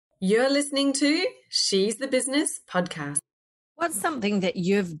You're listening to She's the Business podcast. What's something that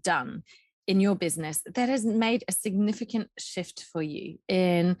you've done in your business that has made a significant shift for you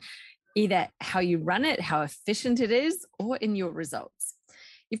in either how you run it, how efficient it is, or in your results?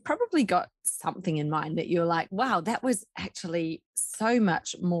 You've probably got something in mind that you're like, wow, that was actually so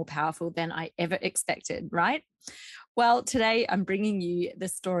much more powerful than I ever expected, right? Well, today I'm bringing you the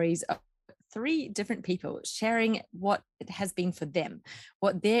stories of 3 different people sharing what it has been for them,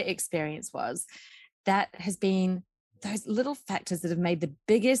 what their experience was that has been those little factors that have made the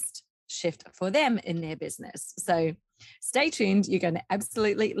biggest shift for them in their business. So stay tuned. You're going to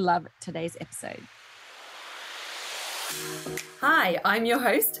absolutely love today's episode. Hi, I'm your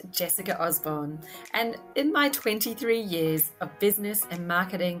host, Jessica Osborne, and in my 23 years of business and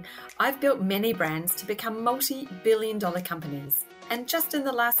marketing, I've built many brands to become multi-billion-dollar companies. And just in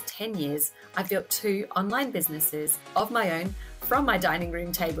the last 10 years, I've built 2 online businesses of my own from my dining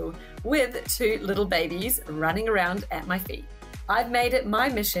room table with 2 little babies running around at my feet. I've made it my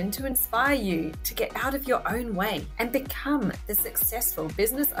mission to inspire you to get out of your own way and become the successful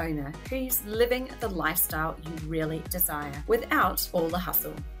business owner who's living the lifestyle you really desire without all the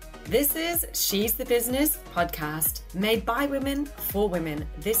hustle. This is She's the Business podcast, made by women for women.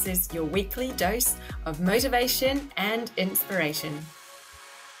 This is your weekly dose of motivation and inspiration.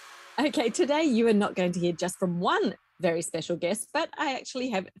 Okay, today you are not going to hear just from one very special guest, but I actually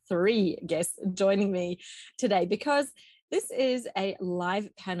have 3 guests joining me today because this is a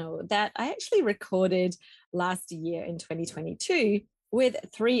live panel that I actually recorded last year in 2022 with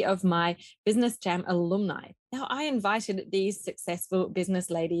 3 of my Business Jam alumni. Now, I invited these successful business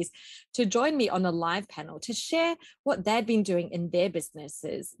ladies to join me on a live panel to share what they'd been doing in their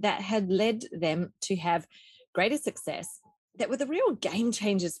businesses that had led them to have greater success, that were the real game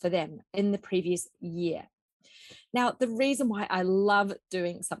changers for them in the previous year. Now, the reason why I love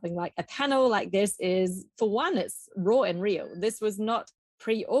doing something like a panel like this is, for one, it's raw and real. This was not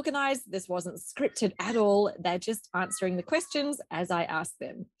pre-organized. This wasn't scripted at all. They're just answering the questions as I ask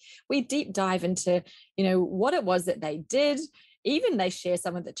them. We deep dive into, what it was that they did. Even they share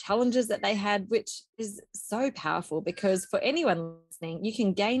some of the challenges that they had, which is so powerful because for anyone listening, you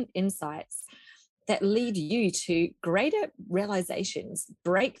can gain insights that lead you to greater realizations,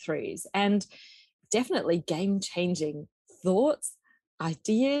 breakthroughs, and definitely game-changing thoughts,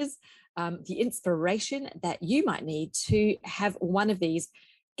 ideas, the inspiration that you might need to have one of these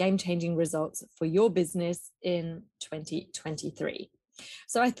game-changing results for your business in 2023.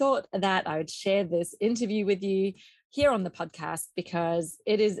 So I thought that I would share this interview with you here on the podcast because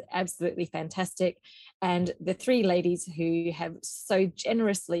it is absolutely fantastic. And the 3 ladies who have so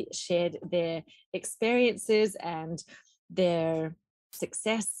generously shared their experiences and their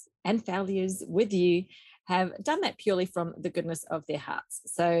success and failures with you have done that purely from the goodness of their hearts.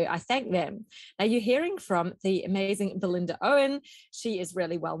 So I thank them. Now you're hearing from the amazing Belinda Owen. She is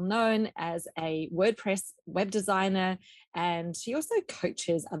really well known as a WordPress web designer, and she also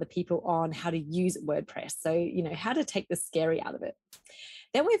coaches other people on how to use WordPress. So, how to take the scary out of it.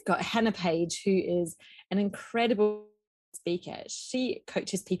 Then we've got Hannah Page, who is an incredible speaker. She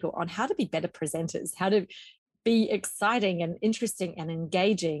coaches people on how to be better presenters, how to be exciting and interesting and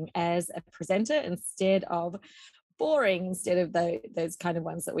engaging as a presenter instead of boring, instead of those kind of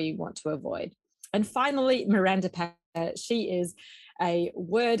ones that we want to avoid. And finally, Miranda, she is a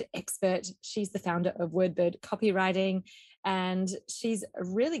word expert. She's the founder of Wordbird Copywriting, and she's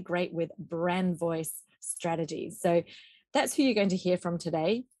really great with brand voice strategies. So that's who you're going to hear from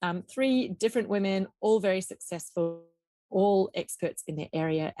today. 3 different women, all very successful, all experts in their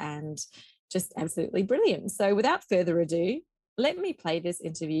area, and just absolutely brilliant. So without further ado, let me play this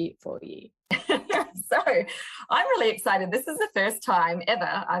interview for you. So I'm really excited. This is the first time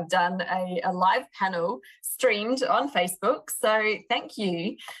ever I've done a live panel streamed on Facebook. So thank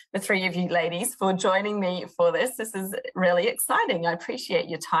you, the 3 of you ladies, for joining me for this. This is really exciting. I appreciate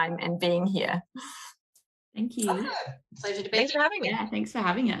your time and being here. Thank you. Pleasure to be here. Thanks for having me. Yeah, thanks for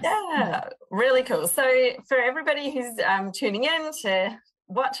having us. Yeah, really cool. So for everybody who's tuning in to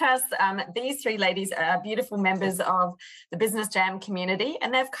watch us, these 3 ladies are beautiful members of the Business Jam community,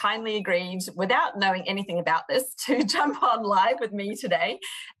 and they've kindly agreed, without knowing anything about this, to jump on live with me today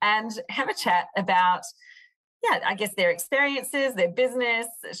and have a chat about, I guess, their experiences, their business,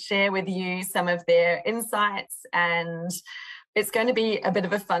 share with you some of their insights, and it's going to be a bit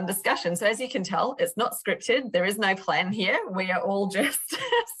of a fun discussion. So as you can tell, it's not scripted. There is no plan here. We are all just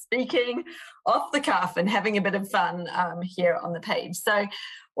speaking off the cuff and having a bit of fun here on the page. So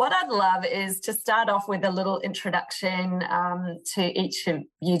what I'd love is to start off with a little introduction to each of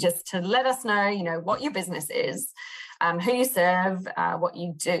you, just to let us know, what your business is, who you serve, what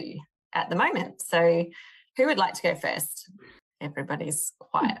you do at the moment. So who would like to go first? Everybody's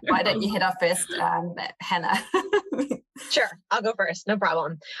quiet. Why don't you hit off first, Hannah? Sure, I'll go first. No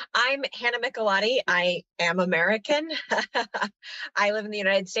problem. I'm Hannah Michelotti. I am American. I live in the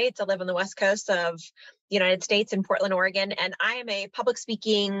United States. I live on the West Coast of the United States in Portland, Oregon, and I am a public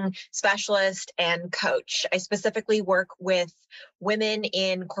speaking specialist and coach. I specifically work with women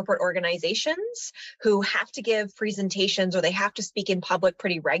in corporate organizations who have to give presentations or they have to speak in public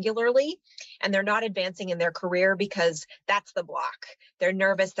pretty regularly, and they're not advancing in their career because that's the block. They're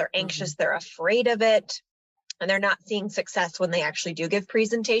nervous, they're anxious, they're afraid of it, and they're not seeing success when they actually do give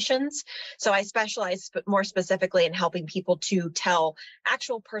presentations. So I specialize more specifically in helping people to tell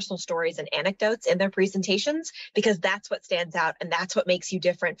actual personal stories and anecdotes in their presentations, because that's what stands out and that's what makes you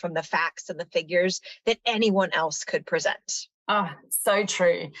different from the facts and the figures that anyone else could present. Oh, so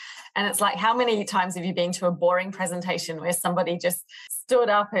true. And it's like, how many times have you been to a boring presentation where somebody just stood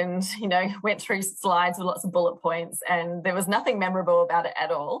up and, went through slides with lots of bullet points and there was nothing memorable about it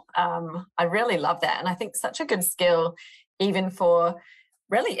at all? I really love that. And I think such a good skill, even for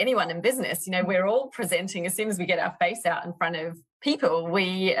really anyone in business. We're all presenting. As soon as we get our face out in front of people,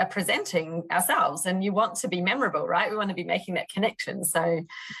 we are presenting ourselves, and you want to be memorable, right? We want to be making that connection. So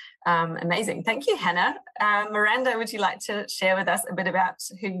amazing. Thank you, Hannah. Miranda, would you like to share with us a bit about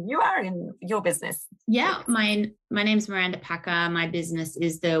who you are in your business? Yeah, my name's Miranda Packer. My business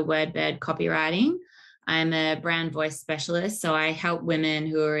is the Wordbird Copywriting. I'm a brand voice specialist, so I help women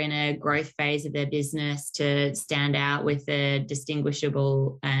who are in a growth phase of their business to stand out with a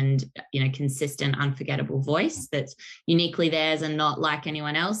distinguishable and consistent, unforgettable voice that's uniquely theirs and not like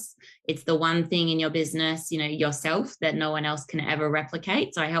anyone else. It's the one thing in your business, yourself, that no one else can ever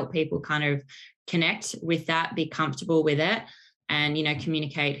replicate. So I help people kind of connect with that, be comfortable with it, and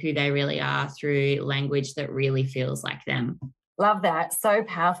communicate who they really are through language that really feels like them. Love that. So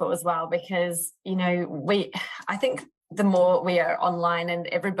powerful as well, because, I think the more we are online and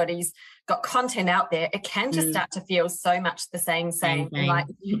everybody's got content out there, it can just start to feel so much the same. Like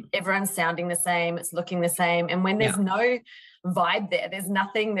everyone's sounding the same, it's looking the same. And when there's no vibe there's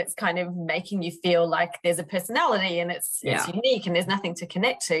nothing that's kind of making you feel like there's a personality and it's unique and there's nothing to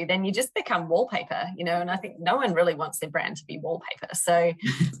connect to, then you just become wallpaper, and I think no one really wants their brand to be wallpaper. So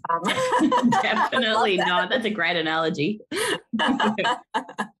definitely not. That's a great analogy.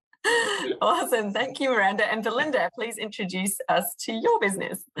 Awesome. Thank you, Miranda. And Belinda, please introduce us to your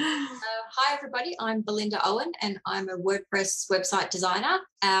business. Hi, everybody. I'm Belinda Owen, and I'm a WordPress website designer.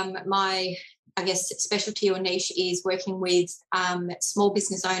 My specialty or niche is working with small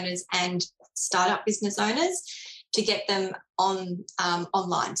business owners and startup business owners to get them on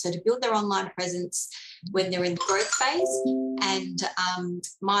online. So to build their online presence when they're in the growth phase. And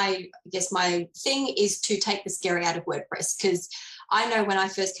my thing is to take the scary out of WordPress, because I know when I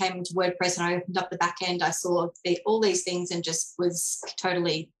first came into WordPress and I opened up the back end, I saw all these things and just was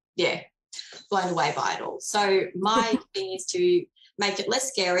totally, blown away by it all. So my thing is to make it less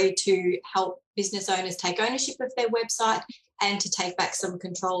scary, to help business owners take ownership of their website and to take back some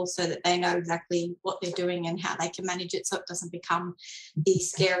control so that they know exactly what they're doing and how they can manage it, so it doesn't become the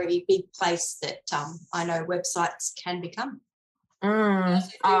scary big place that I know websites can become.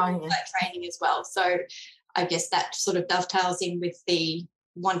 Training as well. So I guess that sort of dovetails in with the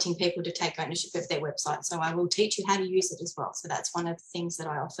wanting people to take ownership of their website. So I will teach you how to use it as well. So that's one of the things that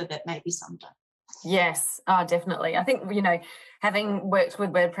I offer that maybe some don't. Yes, definitely. I think, having worked with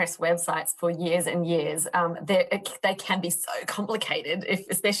WordPress websites for years and years, they can be so complicated,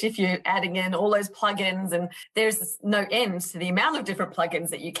 especially if you're adding in all those plugins, and there's no end to the amount of different plugins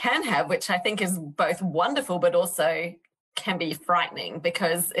that you can have, which I think is both wonderful but also can be frightening,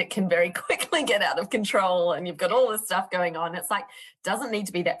 because it can very quickly get out of control and you've got all this stuff going on. It's like, doesn't need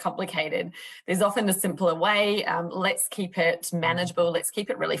to be that complicated. There's often a simpler way. Let's keep it manageable. Let's keep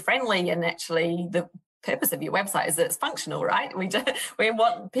it really friendly. And actually the purpose of your website is that it's functional, right? We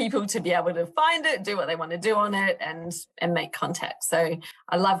want people to be able to find it, do what they want to do on it, and make contact. So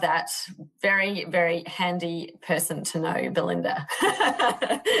I love that. Very, very handy person to know, Belinda.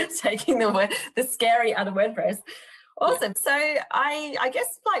 Taking the scary out of WordPress. Awesome. So I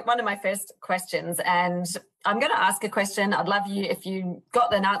guess like one of my first questions, and I'm going to ask a question. I'd love you, if you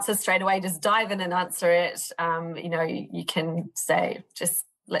got an answer straight away, just dive in and answer it. You can say,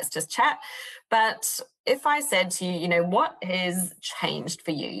 let's just chat. But if I said to you, what has changed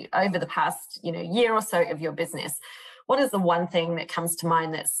for you over the past, year or so of your business? What is the one thing that comes to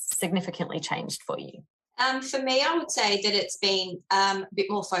mind that's significantly changed for you? For me, I would say that it's been a bit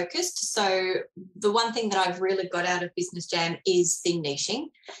more focused. So the one thing that I've really got out of Business Jam is the niching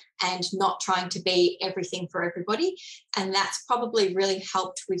and not trying to be everything for everybody. And that's probably really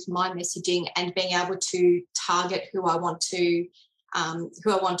helped with my messaging and being able to target who I want to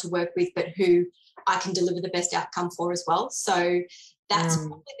work with, but who I can deliver the best outcome for as well. So that's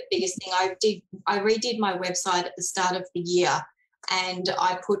probably the biggest thing. I redid my website at the start of the year, and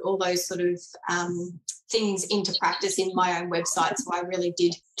I put all those sort of things into practice in my own website. So I really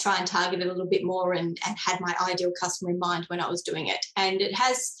did try and target it a little bit more and had my ideal customer in mind when I was doing it. And it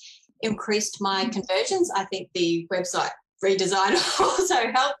has increased my conversions. I think the website redesign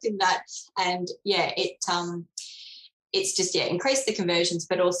also helped in that. And yeah, it's just, increased the conversions,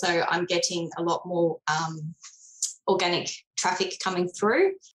 but also I'm getting a lot more organic traffic coming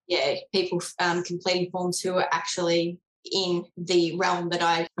through. Yeah, people completing forms who are actually in the realm that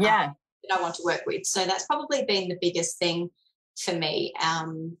I want to work with. So that's probably been the biggest thing for me,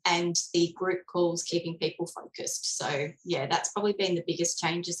 and the group calls, keeping people focused. So yeah, that's probably been the biggest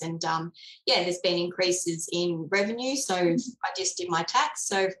changes. And there's been increases in revenue. So I just did my tax.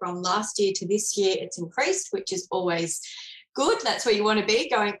 So from last year to this year, it's increased, which is always good. That's where you want to be,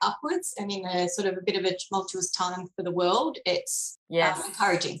 going upwards. And in a sort of a bit of a tumultuous time for the world, it's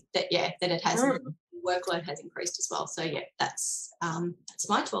encouraging that it has workload has increased as well. So yeah, that's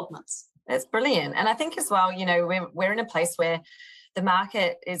my 12 months. That's brilliant. And I think as well, we're in a place where the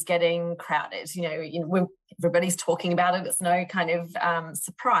market is getting crowded. Everybody's talking about it. It's no kind of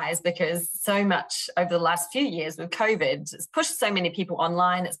surprise, because so much over the last few years with COVID, it's pushed so many people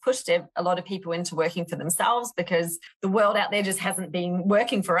online. It's pushed a lot of people into working for themselves, because the world out there just hasn't been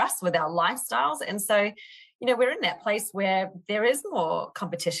working for us with our lifestyles. And so, we're in that place where there is more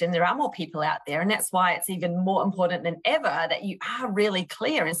competition. There are more people out there. And that's why it's even more important than ever that you are really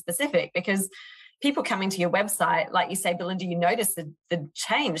clear and specific, because people coming to your website, like you say, Belinda, you noticed the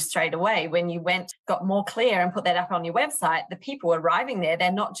change straight away when you got more clear and put that up on your website. The people arriving there,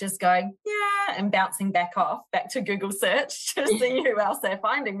 they're not just going, and bouncing back to Google search to see who else they're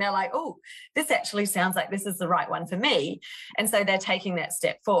finding. They're like, oh, this actually sounds like this is the right one for me. And so they're taking that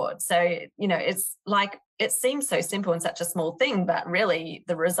step forward. So, it's like, it seems so simple and such a small thing, but really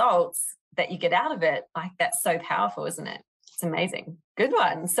the results that you get out of it, like, that's so powerful, isn't it? It's amazing. Good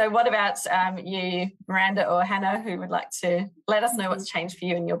one. So what about you, Miranda or Hannah, who would like to let us know what's changed for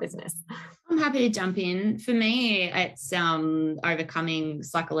you in your business? I'm happy to jump in. For me, it's overcoming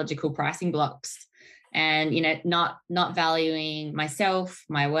psychological pricing blocks and, not valuing myself,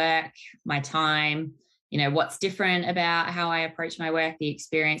 my work, my time, what's different about how I approach my work, the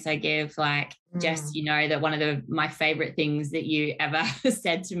experience I give. Like, Jess, that one of my favorite things that you ever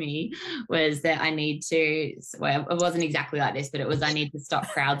said to me was that I need to, well, it wasn't exactly like this, but it was, I need to stop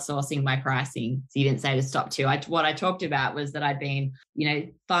crowdsourcing my pricing. So you didn't say to stop to. What I talked about was that I'd been,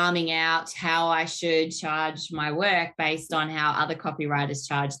 farming out how I should charge my work based on how other copywriters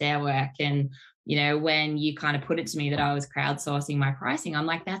charge their work. And when you kind of put it to me that I was crowdsourcing my pricing, I'm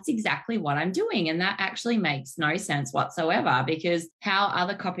like, that's exactly what I'm doing. And that actually makes no sense whatsoever, because how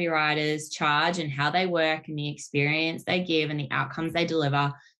other copywriters charge and how they work and the experience they give and the outcomes they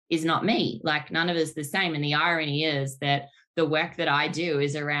deliver is not me. Like, none of us the same. And the irony is that the work that I do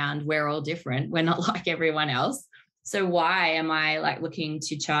is around, we're all different. We're not like everyone else. So why am I looking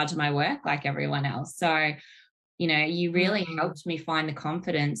to charge my work like everyone else? So you really helped me find the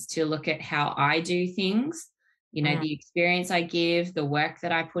confidence to look at how I do things, the experience I give, the work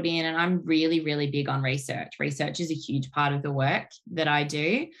that I put in. And I'm really, really big on research. Research is a huge part of the work that I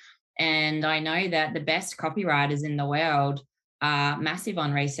do. And I know that the best copywriters in the world are massive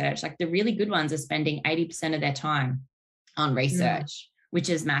on research. Like, the really good ones are spending 80% of their time on research, which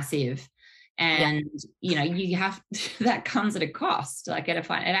is massive. And, you have, that comes at a cost. Like, it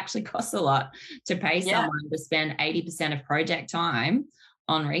actually costs a lot to pay someone to spend 80% of project time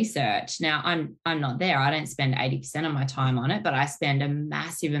on research. Now, I'm not there. I don't spend 80% of my time on it, but I spend a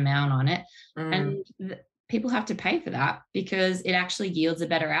massive amount on it. And people have to pay for that, because it actually yields a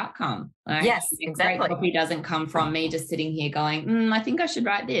better outcome. Like, yes, exactly. Great copy doesn't come from me just sitting here going, I think I should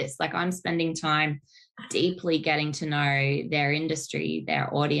write this. Like, I'm spending time deeply getting to know their industry,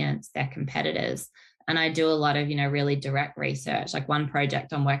 their audience, their competitors. And I do a lot of, really direct research. Like, one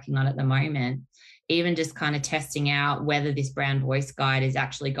project I'm working on at the moment, even just kind of testing out whether this brand voice guide is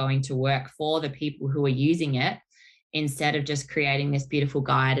actually going to work for the people who are using it, instead of just creating this beautiful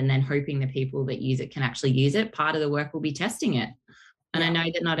guide and then hoping the people that use it can actually use it. Part of the work will be testing it. And I know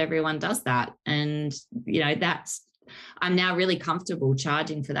that not everyone does that. And, I'm now really comfortable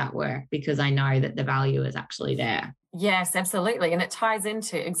charging for that work, because I know that the value is actually there. Yes, absolutely. And it ties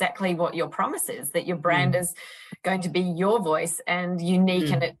into exactly what your promise is, that your brand is going to be your voice and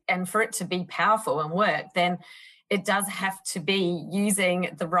unique, and for it to be powerful and work, then it does have to be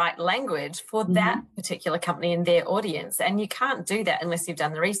using the right language for that particular company and their audience. And you can't do that unless you've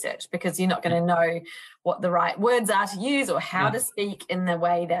done the research, because you're not going to know what the right words are to use or how to speak in the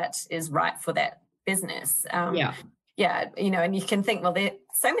way that is right for that business. And you can think, well,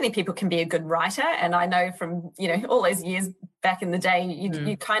 so many people can be a good writer. And I know from, all those years back in the day,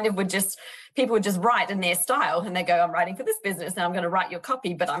 you kind of people would just write in their style, and they go, I'm writing for this business and I'm going to write your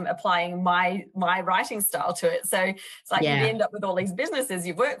copy, but I'm applying my writing style to it. So it's like you end up with all these businesses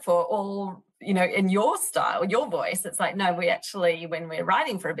you work for all, in your style, your voice. It's like, no, we actually, when we're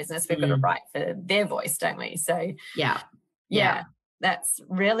writing for a business, we've got to write for their voice, don't we? So yeah. That's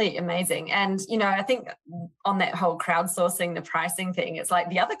really amazing. And, I think on that whole crowdsourcing, the pricing thing, it's like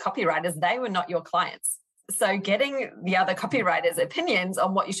the other copywriters, they were not your clients. So getting the other copywriters' opinions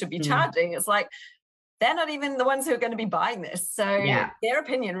on what you should be charging, it's like, they're not even the ones who are going to be buying this. So their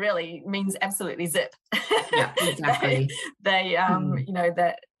opinion really means absolutely zip. Yeah, exactly. they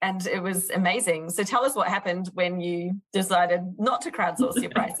that, and it was amazing. So tell us what happened when you decided not to crowdsource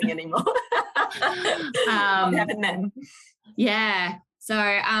your pricing anymore. What happened then? Yeah. So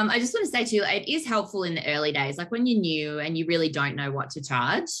I just want to say to you, it is helpful in the early days, like when you're new and you really don't know what to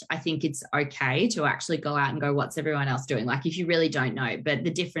charge. I think it's okay to actually go out and go, what's everyone else doing? Like if you really don't know. But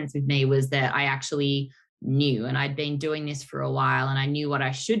the difference with me was that I actually knew, and I'd been doing this for a while, and I knew what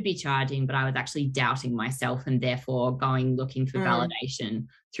I should be charging, but I was actually doubting myself, and therefore looking for validation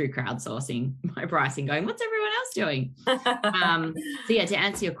through crowdsourcing my pricing, going, what's everyone else doing? To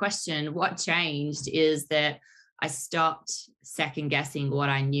answer your question, what changed is that I stopped second guessing what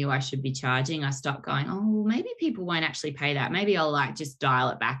I knew I should be charging. I stopped going, oh, maybe people won't actually pay that. Maybe I'll just dial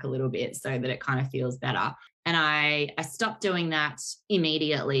it back a little bit so that it kind of feels better. And I stopped doing that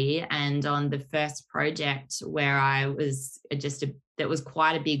immediately. And on the first project where I was that was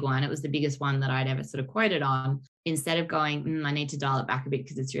quite a big one, it was the biggest one that I'd ever sort of quoted on. Instead of going, I need to dial it back a bit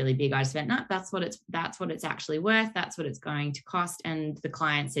because it's really big, I just went, no, that's what it's actually worth. That's what it's going to cost. And the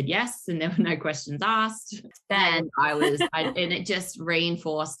client said yes, and there were no questions asked. And and it just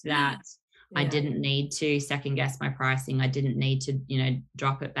reinforced that I didn't need to second guess my pricing. I didn't need to,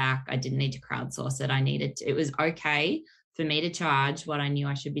 drop it back. I didn't need to crowdsource it. It was okay for me to charge what I knew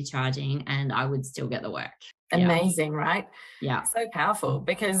I should be charging, and I would still get the work. Amazing, right? Yeah. So powerful,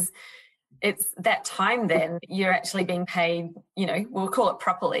 because it's that time then you're actually being paid, we'll call it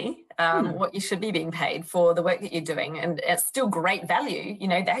properly, what you should be being paid for the work that you're doing. And it's still great value.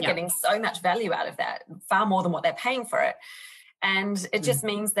 They're getting so much value out of that, far more than what they're paying for it. And it just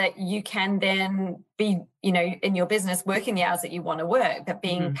means that you can then be, in your business working the hours that you want to work, but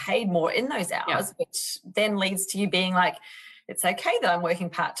being paid more in those hours, which then leads to you being like, it's okay that I'm working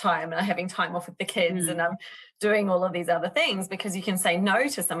part-time and I'm having time off with the kids and I'm doing all of these other things, because you can say no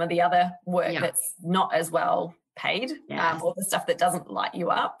to some of the other work that's not as well paid, or the stuff that doesn't light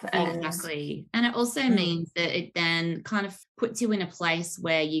you up. Exactly. And it also means that it then kind of puts you in a place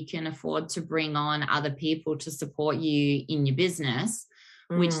where you can afford to bring on other people to support you in your business,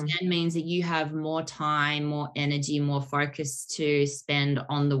 which then means that you have more time, more energy, more focus to spend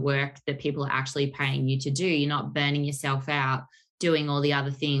on the work that people are actually paying you to do. You're not burning yourself out doing all the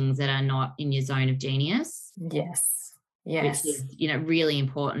other things that are not in your zone of genius. Yes. Which is, really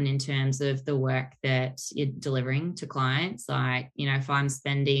important in terms of the work that you're delivering to clients. Like, if I'm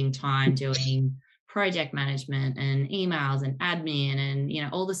spending time doing project management and emails and admin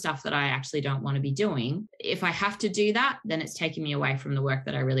and, all the stuff that I actually don't want to be doing, if I have to do that, then it's taking me away from the work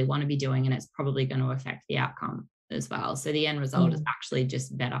that I really want to be doing, and it's probably going to affect the outcome as well. So the end result is actually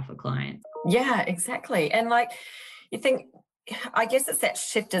just better for clients. Yeah, exactly. And you think, I guess it's that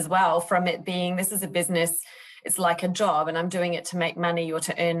shift as well from it being, this is a business, it's like a job and I'm doing it to make money or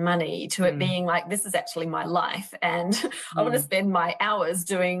to earn money, to it being like, this is actually my life and I want to spend my hours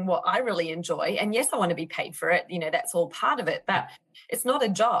doing what I really enjoy. And yes, I want to be paid for it. That's all part of it, but it's not a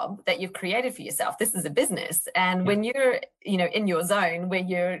job that you've created for yourself. This is a business. And when you're, in your zone where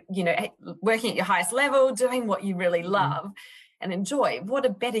you're, working at your highest level, doing what you really love and enjoy, what a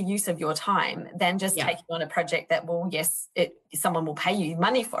better use of your time than just taking on a project that will, someone will pay you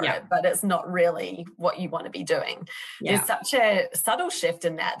money for it, but it's not really what you want to be doing. There's such a subtle shift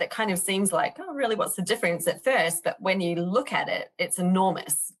in that kind of seems like, oh, really, what's the difference at first? But when you look at it, it's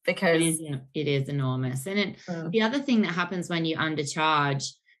enormous, because it is enormous. And the other thing that happens when you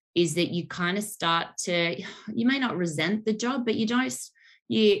undercharge is that you kind of start to, you may not resent the job, but if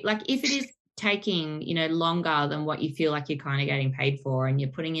it is taking, longer than what you feel like you're kind of getting paid for, and you're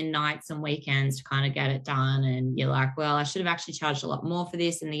putting in nights and weekends to kind of get it done, and you're like, well, I should have actually charged a lot more for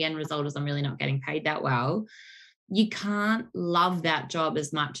this, and the end result is I'm really not getting paid that well. You can't love that job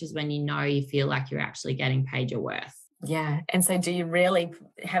as much as when you feel like you're actually getting paid your worth. Yeah. And so do you really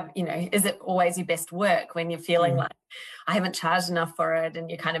have, is it always your best work when you're feeling like I haven't charged enough for it, and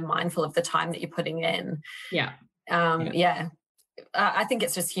you're kind of mindful of the time that you're putting in? Yeah. I think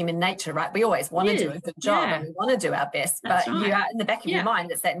it's just human nature, right? We always want to do a good job and we want to do our best. That's but right. you are in the back of your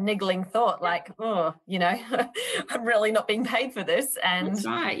mind, it's that niggling thought like, oh, I'm really not being paid for this. And that's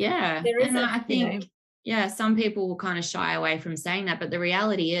right. Yeah. There is and I think, some people will kind of shy away from saying that. But the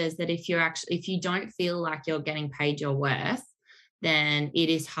reality is that if you don't feel like you're getting paid your worth, then it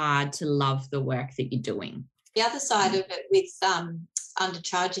is hard to love the work that you're doing. The other side of it with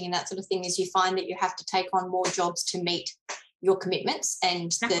undercharging and that sort of thing is you find that you have to take on more jobs to meet your commitments, and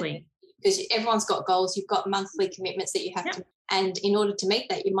exactly. Because everyone's got goals, you've got monthly commitments that you have to, and in order to meet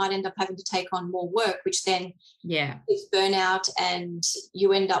that, you might end up having to take on more work, which then is burnout, and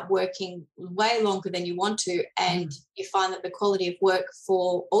you end up working way longer than you want to, and you find that the quality of work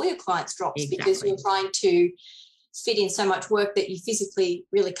for all your clients drops because you're trying to fit in so much work that you physically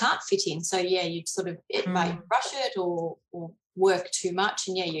really can't fit in. So you sort of might rush it or work too much,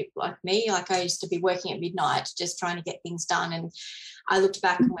 and you, like me, I used to be working at midnight just trying to get things done, and I looked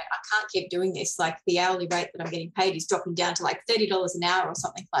back and went, I can't keep doing this. Like, the hourly rate that I'm getting paid is dropping down to like $30 an hour or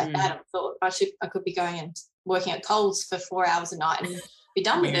something like that. I thought I could be going and working at Coles for 4 hours a night and be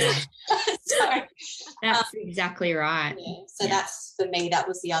done with it. So that's exactly right. So that's, for me, that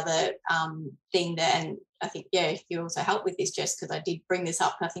was the other thing that, and I think you also helped with this, Jess, because I did bring this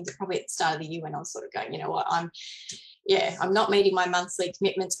up, I think probably at the start of the year when I was sort of going, you know what, I'm not meeting my monthly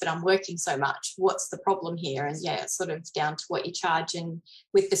commitments, but I'm working so much. What's the problem here? And it's sort of down to what you charge. And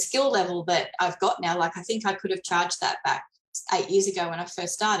with the skill level that I've got now, like, I think I could have charged that back 8 years ago when I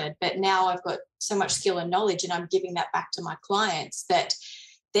first started, but now I've got so much skill and knowledge, and I'm giving that back to my clients that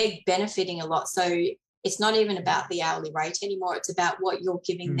they're benefiting a lot. So it's not even about the hourly rate anymore. It's about what you're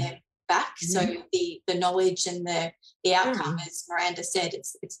giving them back. So the knowledge and the outcome, as Miranda said,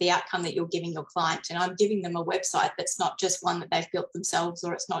 it's the outcome that you're giving your client. And I'm giving them a website that's not just one that they've built themselves,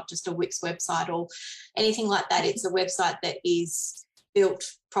 or it's not just a Wix website or anything like that. It's a website that is built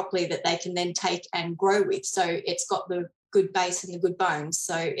properly that they can then take and grow with. So it's got the good base and the good bones.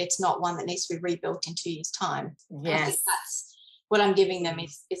 So it's not one that needs to be rebuilt in 2 years' time. Yes. I think that's what I'm giving them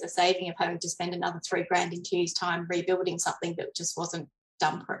is a saving of having to spend another $3,000 in 2 years' time rebuilding something that just wasn't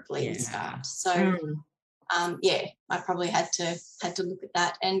done properly at the start. So I probably had to look at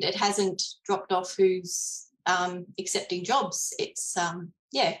that, and it hasn't dropped off who's accepting jobs. It's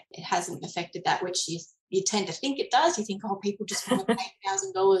it hasn't affected that, which you tend to think it does. You think, oh, people just want to pay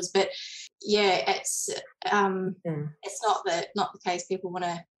 $1,000, but it's not the case. People want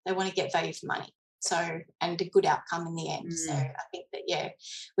to get value for money. So, and a good outcome in the end. So I think that,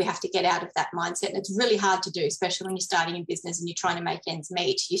 we have to get out of that mindset. And it's really hard to do, especially when you're starting in business and you're trying to make ends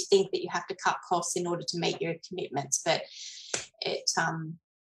meet. You think that you have to cut costs in order to meet your commitments, but it doesn't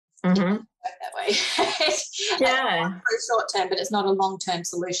work that way. For a short term, but it's not a long-term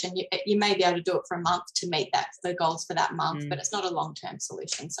solution. You may be able to do it for a month to meet the goals for that month, but it's not a long-term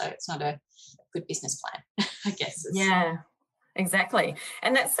solution. So it's not a good business plan, I guess. Exactly.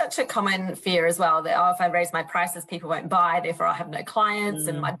 And that's such a common fear as well, that, if I raise my prices, people won't buy, therefore I'll have no clients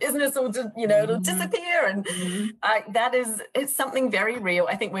and my business will, it'll disappear. And it's something very real.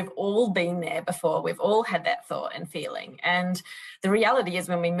 I think we've all been there before. We've all had that thought and feeling. And the reality is,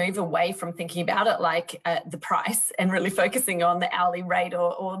 when we move away from thinking about it like the price and really focusing on the hourly rate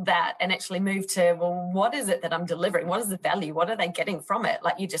or that, and actually move to, well, what is it that I'm delivering? What is the value? What are they getting from it?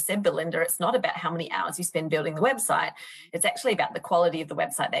 Like you just said, Belinda, it's not about how many hours you spend building the website. It's actually about the quality of the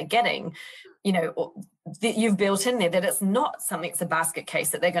website they're getting. You've built in there that it's not something, it's a basket case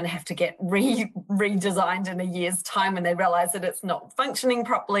that they're going to have to get redesigned in a year's time when they realize that it's not functioning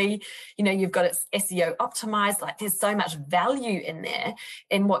properly. You've got it SEO optimized. Like, there's so much value in there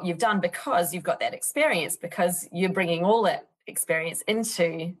in what you've done, because you've got that experience, because you're bringing all that experience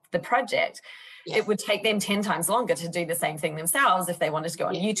into the project. It would take them 10 times longer to do the same thing themselves if they wanted to go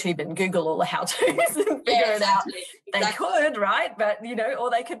on YouTube and Google all the how-tos and figure it out. They could, right? But, or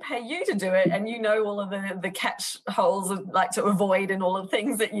they could pay you to do it, and all of the catch holes like to avoid and all of the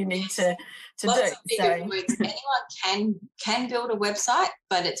things that you need to do. So anyone can build a website,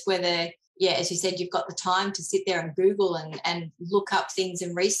 but it's whether, as you said, you've got the time to sit there and Google and look up things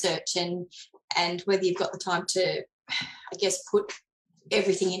and research, and whether you've got the time to, I guess, put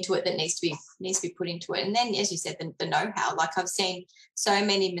everything into it that needs to be put into it. And then, as you said, the know-how. Like, I've seen so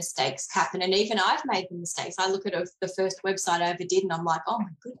many mistakes happen, and even I've made the mistakes. I look at the first website I ever did, and I'm like, oh my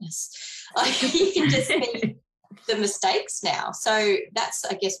goodness, like, you can just see the mistakes now. So that's,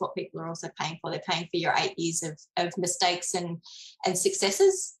 I guess, what people are also paying for. They're paying for your 8 years of mistakes and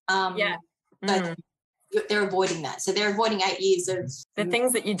successes. So they're avoiding that. So they're avoiding 8 years of the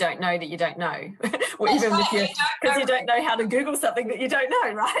things that you don't know, or even with you, because you don't know how to Google something that you don't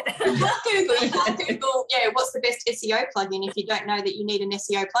know, right? You can't Google, what's the best SEO plugin if you don't know that you need an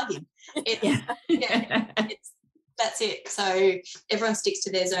SEO plugin. That's it. So everyone sticks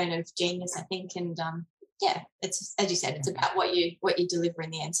to their zone of genius, I think, and it's, as you said, it's about what you deliver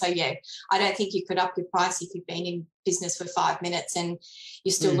in the end. So I don't think you could up your price if you've been in business for 5 minutes and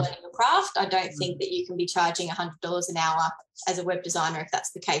you're still learning your craft. I don't think that you can be charging $100 an hour as a web designer if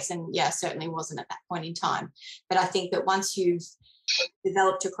that's the case. And certainly wasn't at that point in time. But I think that once you've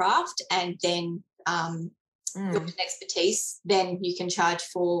developed your craft and then built an expertise, then you can charge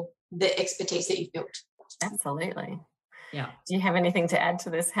for the expertise that you've built. Absolutely. Yeah. Do you have anything to add to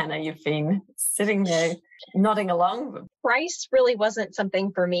this, Hannah? You've been sitting there nodding along. Price really wasn't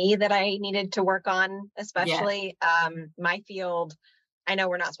something for me that I needed to work on, especially my field. I know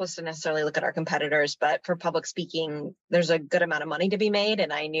we're not supposed to necessarily look at our competitors, but for public speaking, there's a good amount of money to be made.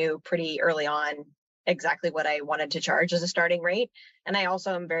 And I knew pretty early on exactly what I wanted to charge as a starting rate. And I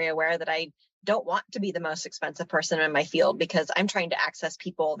also am very aware that I don't want to be the most expensive person in my field, because I'm trying to access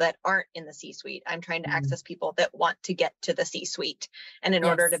people that aren't in the C-suite. I'm trying to access people that want to get to the C-suite. And in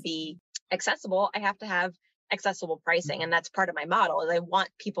order to be accessible, I have to have accessible pricing. And that's part of my model, is I want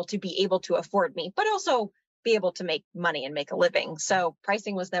people to be able to afford me, but also be able to make money and make a living. So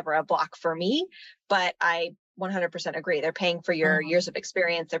pricing was never a block for me, but I 100% agree. They're paying for your years of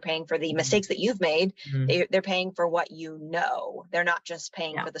experience. They're paying for the mistakes that you've made. They're paying for what you know. They're not just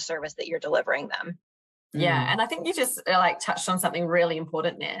paying for the service that you're delivering them. Yeah. And I think you just touched on something really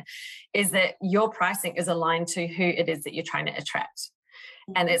important there, is that your pricing is aligned to who it is that you're trying to attract.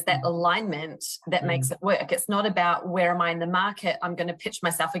 And it's that alignment that makes it work. It's not about where am I in the market? I'm going to pitch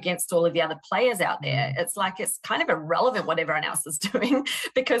myself against all of the other players out there. It's like, it's kind of irrelevant what everyone else is doing,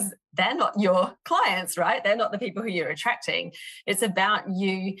 because they're not your clients, right? They're not the people who you're attracting. It's about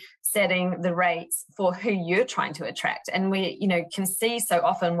you setting the rates for who you're trying to attract. And we, can see so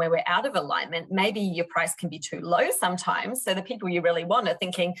often where we're out of alignment, maybe your price can be too low sometimes. So the people you really want are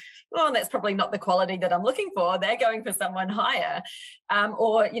thinking, oh, that's probably not the quality that I'm looking for. They're going for someone higher.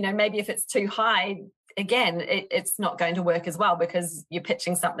 Or, maybe if it's too high, again, it's not going to work as well, because you're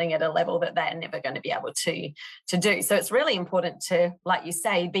pitching something at a level that they're never going to be able to do. So it's really important to, like you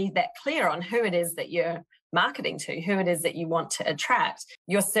say, be that clear on who it is that you're marketing to, who it is that you want to attract.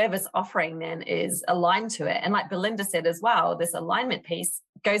 Your service offering then is aligned to it. And like Belinda said as well, this alignment piece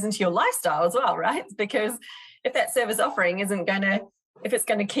goes into your lifestyle as well, right? Because if that service offering if it's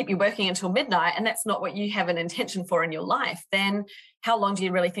going to keep you working until midnight and that's not what you have an intention for in your life, then how long do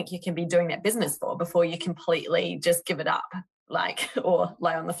you really think you can be doing that business for before you completely just give it up, or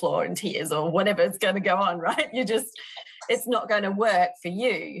lie on the floor in tears or whatever is going to go on, right? It's not going to work for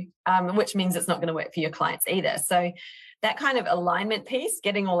you, which means it's not going to work for your clients either. So that kind of alignment piece,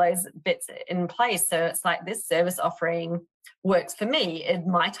 getting all those bits in place. So it's like, this service offering works for me in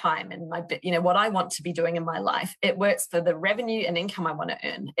my time and my, what I want to be doing in my life. It works for the revenue and income I want to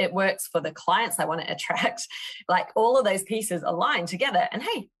earn. It works for the clients I want to attract. Like, all of those pieces align together, and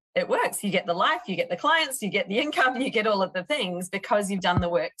hey, it works. You get the life, you get the clients, you get the income, you get all of the things, because you've done the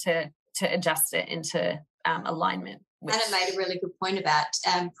work to adjust it into alignment. Hannah made a really good point about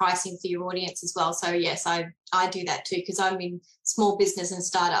pricing for your audience as well. So yes, I do that too, because I'm in small business and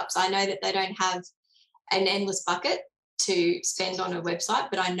startups. I know that they don't have an endless bucket to spend on a website,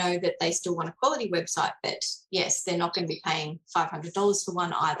 but I know that they still want a quality website. But yes, they're not going to be paying $500 for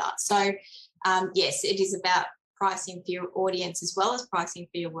one either. So yes, it is about pricing for your audience, as well as pricing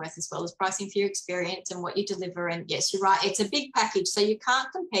for your worth, as well as pricing for your experience and what you deliver. And yes, you're right, it's a big package. So you can't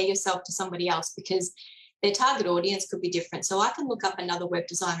compare yourself to somebody else, because their target audience could be different. So I can look up another web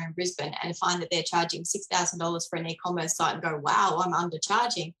designer in Brisbane and find that they're charging $6,000 for an e-commerce site and go, wow, I'm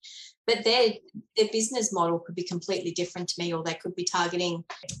undercharging. But their business model could be completely different to me, or they could be targeting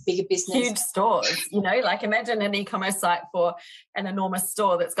bigger business. Huge stores, imagine an e-commerce site for an enormous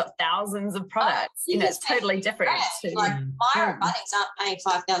store that's got thousands of products. It's totally different. Like Myra Bunnings aren't paying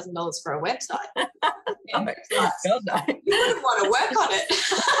 $5,000 for a website. God, no. You wouldn't want to work on it.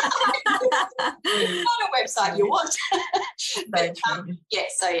 It's not a website you want. But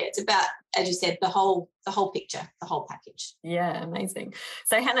it's about, as you said, the whole picture, the whole package. Yeah, amazing.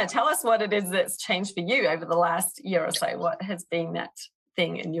 So Hannah, tell us what it is that's changed for you over the last year or so. What has been that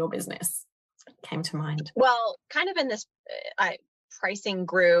thing in your business came to mind? Well, kind of in this pricing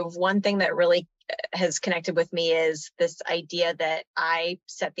groove, one thing that really has connected with me is this idea that I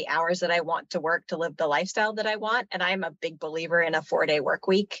set the hours that I want to work to live the lifestyle that I want. And I'm a big believer in a 4-day work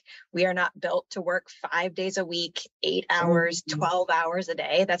week. We are not built to work 5 days a week, 8 hours, 12 hours a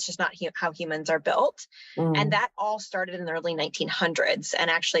day. That's just not how humans are built. And that all started in the early 1900s. And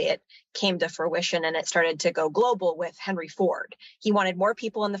actually it came to fruition and it started to go global with Henry Ford. He wanted more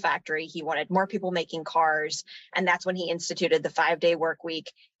people in the factory. He wanted more people making cars. And that's when he instituted the 5-day work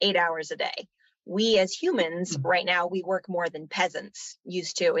week, 8 hours a day. We as humans right now, we work more than peasants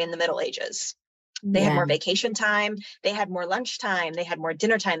used to in the Middle Ages. They had more vacation time. They had more lunch time. They had more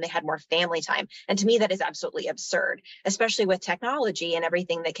dinner time. They had more family time. And to me, that is absolutely absurd, especially with technology and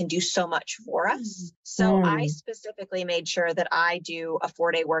everything that can do so much for us. So I specifically made sure that I do a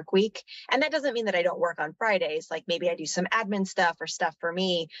 4-day work week. And that doesn't mean that I don't work on Fridays. Like maybe I do some admin stuff or stuff for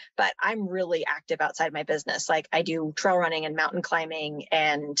me, but I'm really active outside my business. Like I do trail running and mountain climbing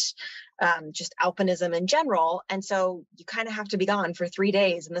and just alpinism in general. And so you kind of have to be gone for 3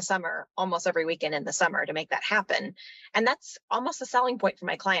 days in the summer, almost every weekend in the summer to make that happen. And that's almost a selling point for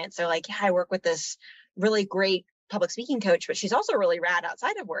my clients. They're like, yeah, I work with this really great public speaking coach, but she's also really rad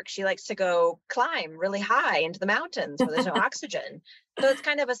outside of work. She likes to go climb really high into the mountains where there's no oxygen. So it's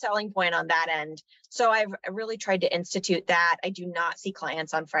kind of a selling point on that end. So I've really tried to institute that. I do not see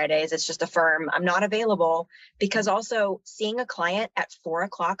clients on Fridays. It's just a firm. I'm not available because also seeing a client at 4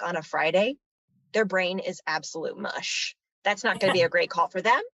 o'clock on a Friday, their brain is absolute mush. That's not going to be a great call for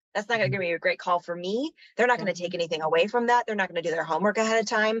them. That's not going to be a great call for me. They're not going to take anything away from that. They're not going to do their homework ahead of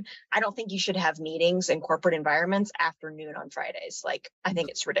time. I don't think you should have meetings in corporate environments after noon on Fridays. Like, I think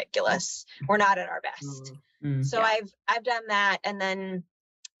it's ridiculous. We're not at our best. So I've done that. And then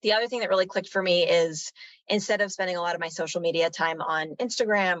the other thing that really clicked for me is instead of spending a lot of my social media time on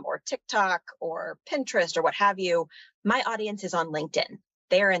Instagram or TikTok or Pinterest or what have you, my audience is on LinkedIn.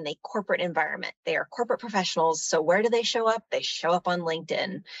 They are in the corporate environment. They are corporate professionals. So where do they show up? They show up on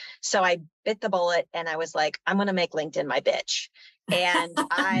LinkedIn. So I bit the bullet and I was like, I'm going to make LinkedIn my bitch. And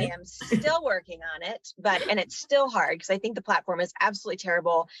I am still working on it, and it's still hard because I think the platform is absolutely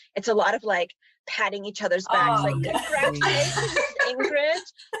terrible. It's a lot of like patting each other's backs, like congratulations, Ingrid,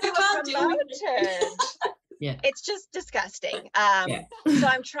 you were promoted. Yeah. It's just disgusting. So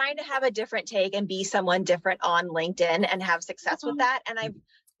I'm trying to have a different take and be someone different on LinkedIn and have success with that. And I've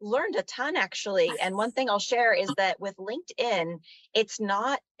learned a ton actually. And one thing I'll share is that with LinkedIn, it's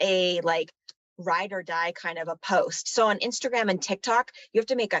not a like ride or die kind of a post. So on Instagram and TikTok, you have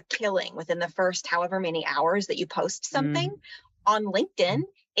to make a killing within the first however many hours that you post something. On LinkedIn,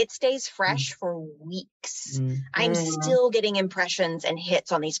 it stays fresh for weeks. I'm still getting impressions and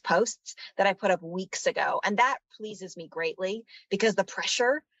hits on these posts that I put up weeks ago. And that pleases me greatly because the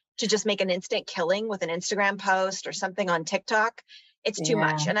pressure to just make an instant killing with an Instagram post or something on TikTok, it's too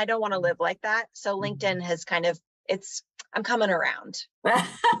much. And I don't want to live like that. So LinkedIn has kind of, I'm coming around.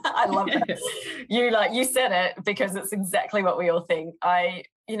 I love that. You said it because it's exactly what we all think.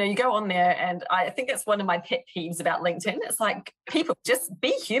 You go on there and I think it's one of my pet peeves about LinkedIn. It's like, people just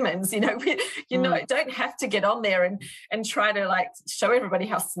be humans, don't have to get on there and try to like show everybody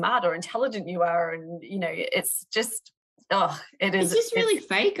how smart or intelligent you are. And, it's just, it's just really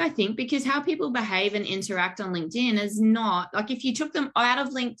fake, I think, because how people behave and interact on LinkedIn is not like if you took them out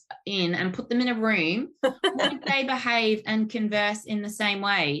of LinkedIn and put them in a room, would they behave and converse in the same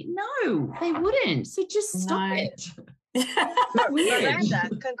way? No, they wouldn't. So just stop it. Miranda,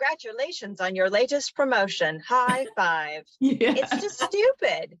 congratulations on your latest promotion. High five. It's just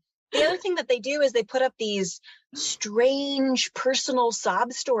stupid. The other thing that they do is they put up these strange personal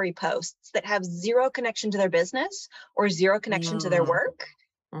sob story posts that have zero connection to their business or zero connection to their work.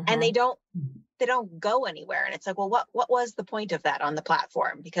 And they don't go anywhere. And it's like, well, what was the point of that on the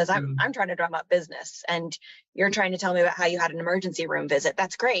platform? Because I'm trying to drum up business and you're trying to tell me about how you had an emergency room visit.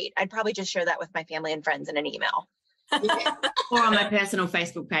 That's great. I'd probably just share that with my family and friends in an email. Or on my personal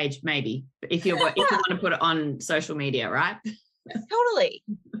Facebook page, maybe, if you want to put it on social media, right? Totally.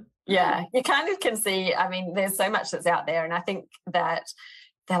 Yeah, you kind of can see, there's so much that's out there. And I think that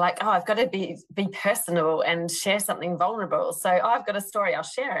they're like, I've got to be personal and share something vulnerable. So I've got a story, I'll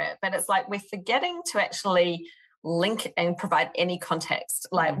share it. But it's like we're forgetting to actually link and provide any context.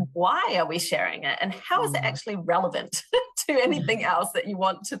 Like, why are we sharing it? And how is it actually relevant to anything else that you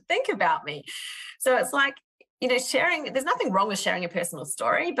want to think about me? So it's like, sharing, there's nothing wrong with sharing a personal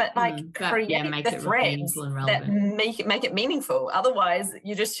story, but create the threads that make it meaningful. Otherwise,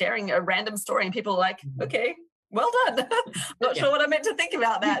 you're just sharing a random story and people are like, okay, Well done. Not sure what I meant to think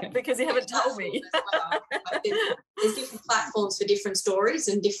about that because you haven't told me. Well. There's different platforms for different stories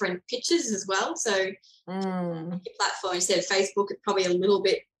and different pitches as well. So your platform, instead of Facebook, it's probably a little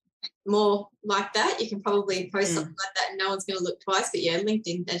bit more like that. You can probably post something like that and no one's going to look twice. But yeah,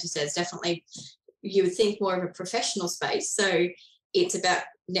 LinkedIn, as you said, is definitely, you would think, more of a professional space. So it's about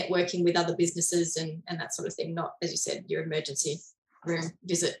networking with other businesses and that sort of thing, not, as you said, your emergency room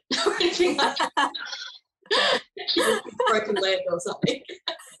visit or anything like that. Broken leg or something.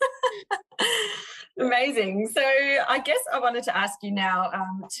 Amazing. So I guess I wanted to ask you now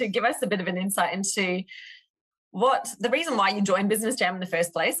to give us a bit of an insight into what the reason why you joined Business Jam in the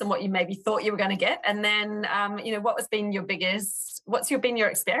first place and what you maybe thought you were going to get, and then what's been your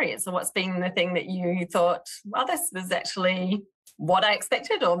experience, or what's been the thing that you thought, well, this was actually what I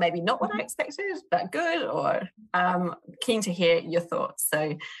expected, or maybe not what I expected, but good, or keen to hear your thoughts.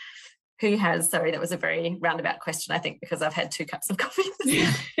 So who has, sorry, that was a very roundabout question, I think, because I've had 2 cups of coffee.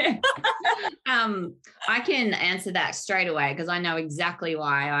 I can answer that straight away because I know exactly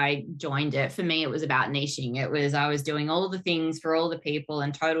why I joined it. For me, it was about niching. I was doing all the things for all the people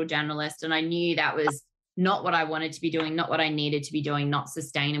and total generalist, and I knew that was not what I wanted to be doing, not what I needed to be doing, not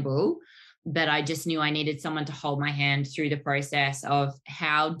sustainable. But I just knew I needed someone to hold my hand through the process of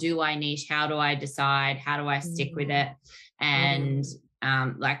how do I niche, how do I decide, how do I stick with it, and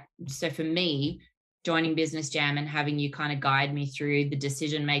so for me, joining Business Jam and having you kind of guide me through the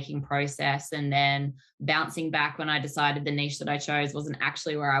decision-making process, and then bouncing back when I decided the niche that I chose wasn't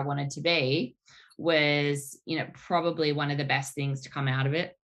actually where I wanted to be, was, probably one of the best things to come out of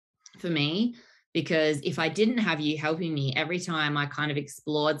it for me. Because if I didn't have you helping me every time I kind of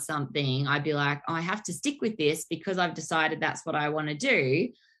explored something, I'd be like, oh, I have to stick with this because I've decided that's what I want to do.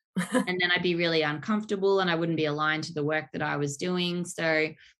 And then I'd be really uncomfortable and I wouldn't be aligned to the work that I was doing. So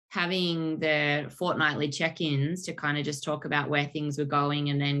having the fortnightly check-ins to kind of just talk about where things were going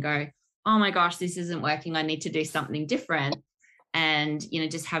and then go, oh my gosh, this isn't working, I need to do something different. And,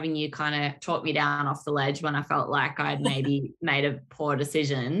 just having you kind of talk me down off the ledge when I felt like I'd maybe made a poor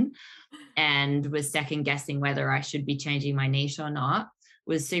decision and was second guessing whether I should be changing my niche or not,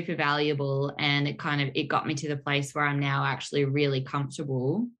 was super valuable. And it got me to the place where I'm now actually really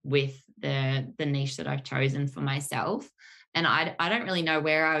comfortable with the niche that I've chosen for myself. And I don't really know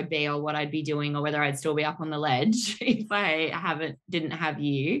where I would be or what I'd be doing or whether I'd still be up on the ledge if I didn't have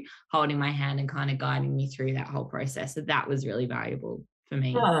you holding my hand and kind of guiding me through that whole process. So that was really valuable for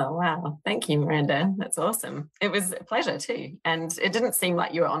me. Oh, wow. Thank you, Miranda. That's awesome. It was a pleasure too. And it didn't seem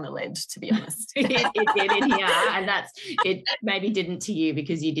like you were on the ledge, to be honest. It did in here. And it maybe didn't to you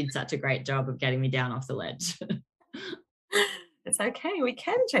because you did such a great job of getting me down off the ledge. It's okay. We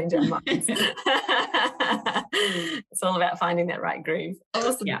can change our minds. It's all about finding that right groove.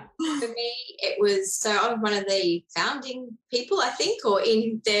 Awesome. Yeah. For me, it was, so I was one of the founding people, I think, or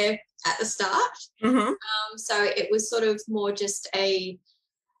in there at the start. Mm-hmm. So it was sort of more just an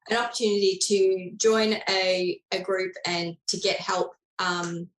opportunity to join a group and to get help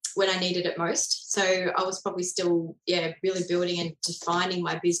when I needed it most. So I was probably still, really building and defining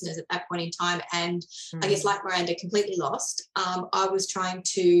my business at that point in time. And I guess, like Miranda, completely lost. I was trying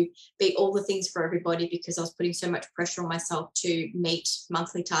to be all the things for everybody because I was putting so much pressure on myself to meet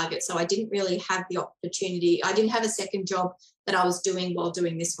monthly targets. So I didn't really have the opportunity. I didn't have a second job that I was doing while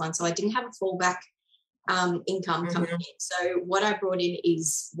doing this one. So I didn't have a fallback income coming in. So what I brought in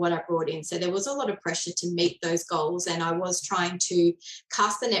is what I brought in. So there was a lot of pressure to meet those goals, and I was trying to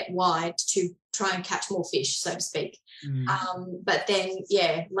cast the net wide to try and catch more fish, so to speak. But then,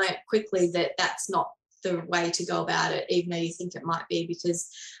 learned quickly that that's not the way to go about it, even though you think it might be, because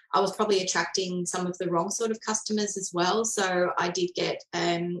I was probably attracting some of the wrong sort of customers as well. So I did get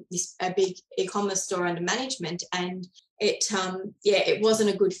a big e-commerce store under management, and it wasn't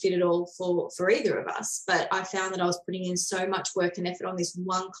a good fit at all for either of us. But I found that I was putting in so much work and effort on this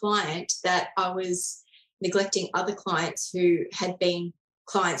one client that I was neglecting other clients who had been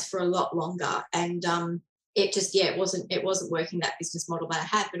clients for a lot longer. And it just, it wasn't working, that business model that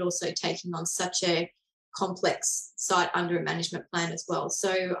I had, but also taking on such a complex site under a management plan as well.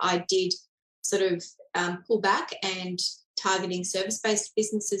 So I did sort of pull back and targeting service-based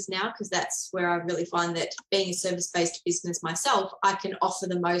businesses now, because that's where I really find that being a service-based business myself, I can offer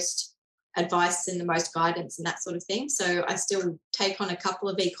the most advice and the most guidance and that sort of thing. So I still take on a couple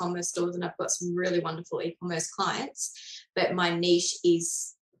of e-commerce stores and I've got some really wonderful e-commerce clients, but my niche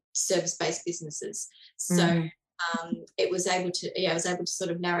is service-based businesses. So I was able to sort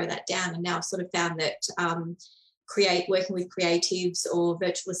of narrow that down, and now I've sort of found that working with creatives or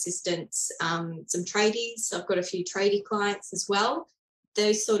virtual assistants, some tradies. I've got a few tradie clients as well.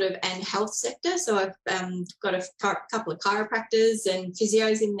 those sort of, and health sector. So I've got a couple of chiropractors and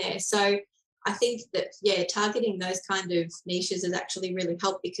physios in there. So I think that, yeah, targeting those kind of niches has actually really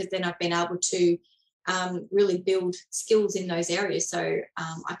helped, because then I've been able to really build skills in those areas. So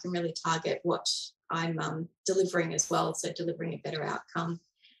I can really target what I'm delivering as well, so delivering a better outcome.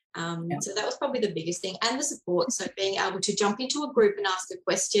 So that was probably the biggest thing, and the support. So being able to jump into a group and ask a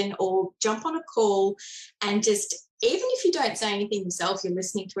question, or jump on a call, and just, even if you don't say anything yourself, you're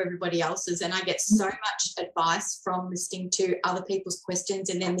listening to everybody else's. And I get so much advice from listening to other people's questions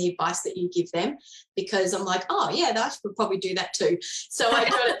and then the advice that you give them, because I'm like, oh yeah, I should probably do that too. So I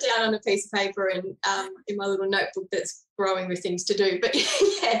jot it down on a piece of paper and in my little notebook that's growing with things to do. But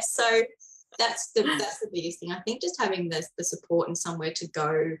yeah, so that's the biggest thing. I think just having the support and somewhere to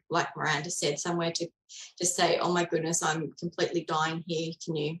go, like Miranda said, somewhere to just say, oh my goodness, I'm completely dying here.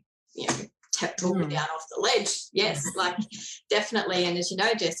 Can you talk me down off the ledge? Yes, like definitely. And as you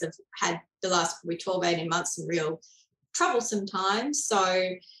know, Jess, I've had the last probably 12, 18 months some real troublesome times. So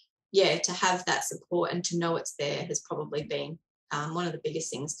yeah, to have that support and to know it's there has probably been one of the biggest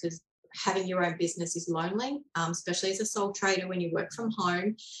things, because having your own business is lonely, especially as a sole trader. When you work from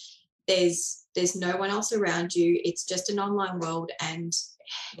home, there's no one else around you. It's just an online world, and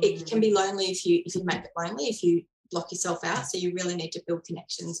it can be lonely if you make it lonely, if you block yourself out. So you really need to build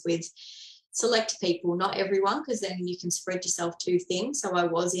connections with select people, not everyone, because then you can spread yourself too thin. So I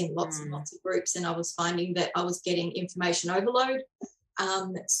was in lots and lots of groups, and I was finding that I was getting information overload.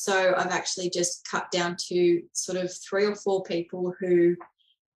 So I've actually just cut down to sort of 3 or 4 people who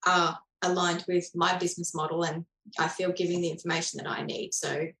are aligned with my business model, and I feel giving the information that I need.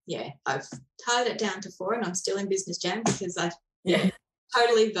 So yeah, I've tied it down to 4, and I'm still in Business Jam because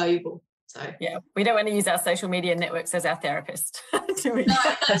totally valuable. So yeah, we don't want to use our social media networks as our therapist. Do we? No,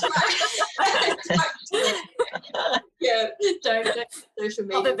 that's right. Yeah, don't social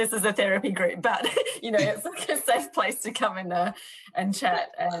media. Not that this is a therapy group, but it's like a safe place to come in and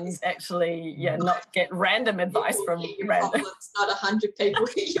chat and actually, not get random advice from random. Problems, not 100 people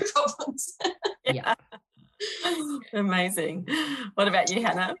get your problems. Yeah. Amazing. What about you,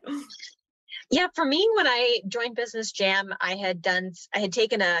 Hannah? Yeah, for me, when I joined Business Jam, I had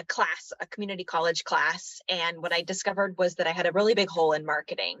taken a community college class, and what I discovered was that I had a really big hole in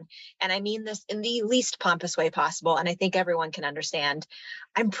marketing. And I mean this in the least pompous way possible, and I think everyone can understand.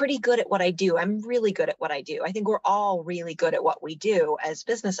 I'm pretty good at what I do. I'm really good at what I do. I think we're all really good at what we do as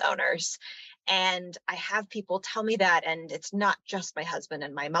business owners. And I have people tell me that, and it's not just my husband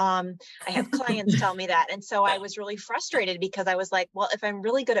and my mom. I have clients tell me that. And so I was really frustrated, because I was like, well, if I'm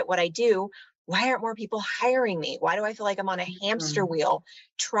really good at what I do, why aren't more people hiring me? Why do I feel like I'm on a hamster wheel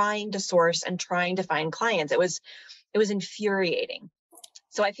trying to source and trying to find clients? It was infuriating.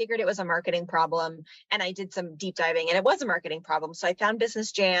 So I figured it was a marketing problem, and I did some deep diving, and it was a marketing problem. So I found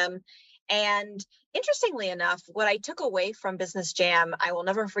Business Jam. And interestingly enough, what I took away from Business Jam, I will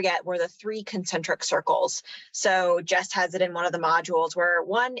never forget, were the 3 concentric circles. So Jess has it in one of the modules, where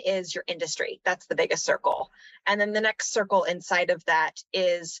one is your industry. That's the biggest circle. And then the next circle inside of that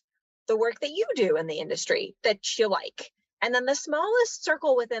is the work that you do in the industry that you like. And then the smallest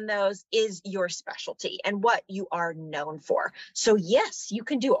circle within those is your specialty and what you are known for. So yes, you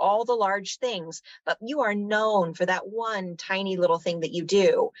can do all the large things, but you are known for that one tiny little thing that you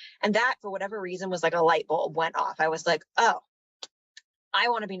do. And that, for whatever reason, was like a light bulb went off. I was like, oh, I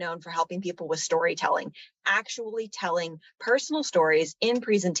want to be known for helping people with storytelling, actually telling personal stories in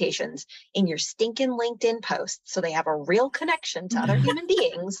presentations in your stinking LinkedIn posts, so they have a real connection to other human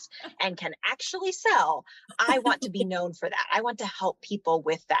beings and can actually sell. I want to be known for that. I want to help people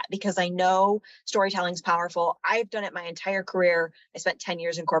with that, because I know storytelling is powerful. I've done it my entire career. I spent 10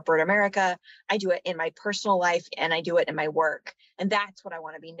 years in corporate America. I do it in my personal life, and I do it in my work. And that's what I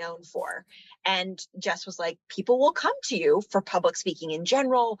want to be known for. And Jess was like, people will come to you for public speaking in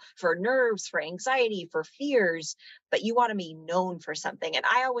general, for nerves, for anxiety, for fears, but you want to be known for something. And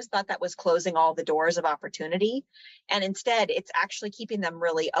I always thought that was closing all the doors of opportunity. And instead, it's actually keeping them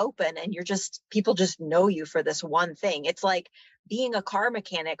really open. And people just know you for this one thing. It's like being a car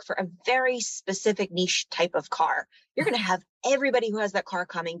mechanic for a very specific niche type of car. You're going to have everybody who has that car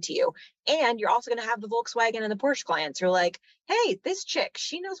coming to you. And you're also going to have the Volkswagen and the Porsche clients who are like, hey, this chick,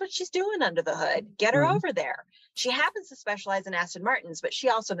 she knows what she's doing under the hood. Get her over there. She happens to specialize in Aston Martins, but she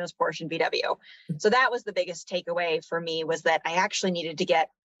also knows Porsche and VW. So that was the biggest takeaway for me, was that I actually needed to get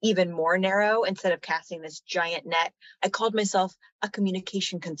even more narrow instead of casting this giant net. I called myself a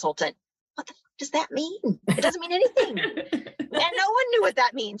communication consultant. What the fuck does that mean? It doesn't mean anything. And no one knew what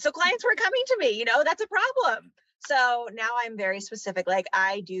that means. So clients were coming to me, that's a problem. So now I'm very specific. Like,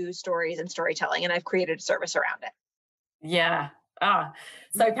 I do stories and storytelling, and I've created a service around it. Yeah.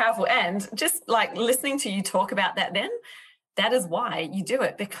 So powerful. And just like listening to you talk about that then, that is why you do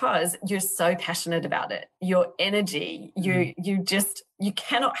it, because you're so passionate about it. Your energy, you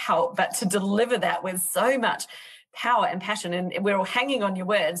cannot help but to deliver that with so much power and passion. And we're all hanging on your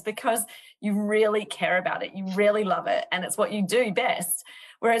words because you really care about it. You really love it. And it's what you do best.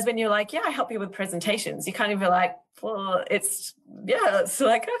 Whereas when you're like, yeah, I help you with presentations, you kind of feel like, well, it's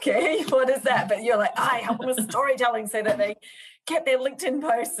like, okay, what is that? But you're like, I help them with storytelling so that they get their LinkedIn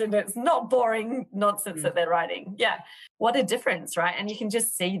posts and it's not boring nonsense that they're writing. Yeah. What a difference, right? And you can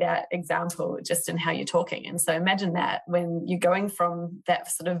just see that example just in how you're talking. And so imagine that when you're going from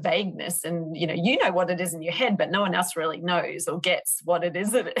that sort of vagueness and, you know what it is in your head, but no one else really knows or gets what it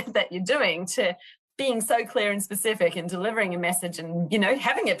is that you're doing, to being so clear and specific and delivering a message and,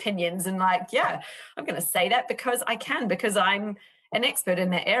 having opinions and like, yeah, I'm going to say that because I can, because I'm an expert in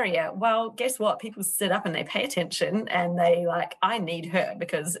that area. Well, guess what? People sit up and they pay attention and they like, I need her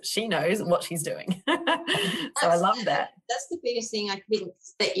because she knows what she's doing. So I love that. That's the biggest thing I think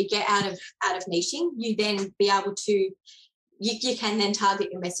that you get out of niching. You then be able to, you can then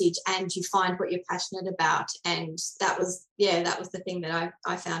target your message and you find what you're passionate about. And that was the thing that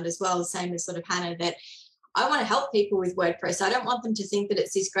I found as well, the same as sort of Hannah, that I want to help people with WordPress. I don't want them to think that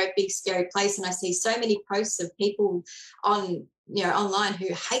it's this great big scary place. And I see so many posts of people online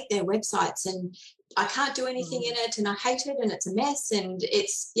who hate their websites and I can't do anything in it and I hate it and it's a mess and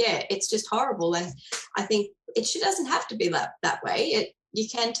it's just horrible. And I think it doesn't have to be that way. You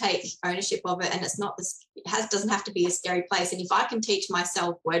can take ownership of it, and it's not doesn't have to be a scary place. And if I can teach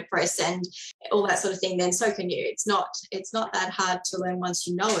myself WordPress and all that sort of thing, then so can you. It's not that hard to learn once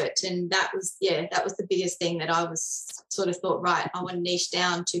you know it. And that was the biggest thing that I was sort of thought, right, I want to niche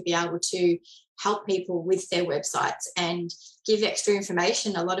down to be able to help people with their websites and give extra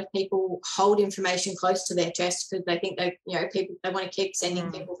information. A lot of people hold information close to their chest because they think they want to keep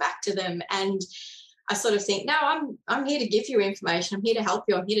sending people back to them. And I sort of think, no, I'm here to give you information. I'm here to help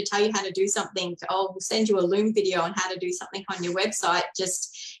you. I'm here to tell you how to do something. I'll send you a Loom video on how to do something on your website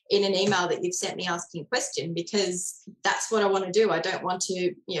just in an email that you've sent me asking a question, because that's what I want to do. I don't want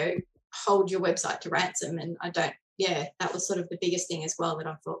to, hold your website to ransom. And I don't, that was sort of the biggest thing as well, that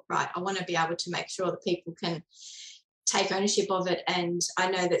I thought, right, I want to be able to make sure that people can take ownership of it. And I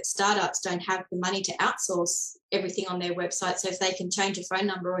know that startups don't have the money to outsource everything on their website. So if they can change a phone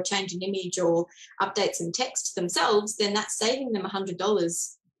number or change an image or update some text themselves, then that's saving them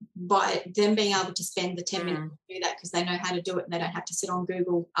 $100 by them being able to spend the 10 minutes to do that, because they know how to do it and they don't have to sit on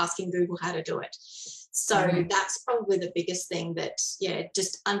Google asking Google how to do it. So that's probably the biggest thing, that,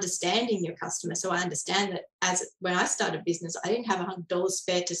 just understanding your customer. So I understand that when I started business, I didn't have $100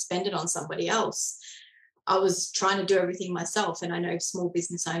 spare to spend it on somebody else. I was trying to do everything myself. And I know small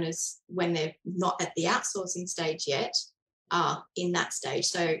business owners, when they're not at the outsourcing stage yet, are in that stage.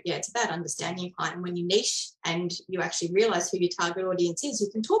 So it's about understanding your client. And when you niche and you actually realize who your target audience is, you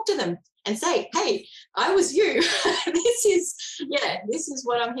can talk to them and say, hey, I was you. This is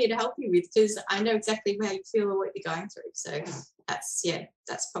what I'm here to help you with, because I know exactly how you feel or what you're going through. So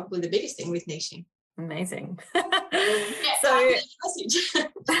that's probably the biggest thing with niching. Amazing. So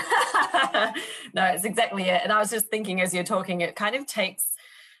no, it's exactly it. And I was just thinking as you're talking, it kind of takes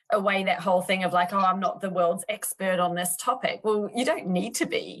away that whole thing of like, oh, I'm not the world's expert on this topic. Well, you don't need to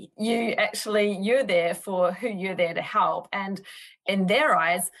be. You're there for who you're there to help. And in their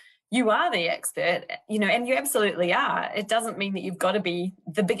eyes, you are the expert, and you absolutely are. It doesn't mean that you've got to be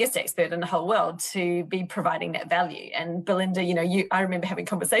the biggest expert in the whole world to be providing that value. And Belinda, I remember having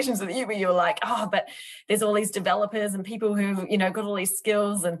conversations with you where you were like, oh, but there's all these developers and people who, got all these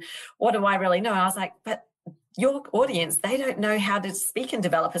skills, and what do I really know? I was like, but your audience, they don't know how to speak in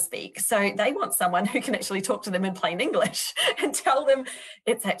developer speak. So they want someone who can actually talk to them in plain English and tell them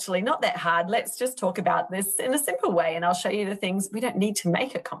it's actually not that hard. Let's just talk about this in a simple way. And I'll show you the things. We don't need to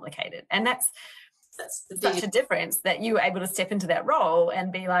make it complicated. And that's such a difference, that you were able to step into that role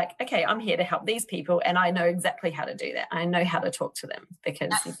and be like, okay, I'm here to help these people. And I know exactly how to do that. I know how to talk to them, because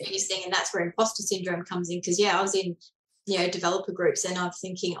that's the biggest thing. And that's where imposter syndrome comes in. Because I was in, developer groups, and I'm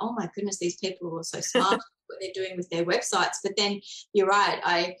thinking, oh my goodness, these people are so smart. What they're doing with their websites. But then you're right,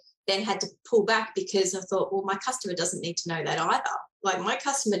 I then had to pull back, because I thought, well, my customer doesn't need to know that either. Like, my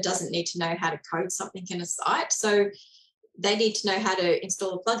customer doesn't need to know how to code something in a site, so they need to know how to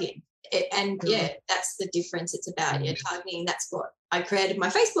install a plugin. that's the difference. It's about targeting. That's what I created my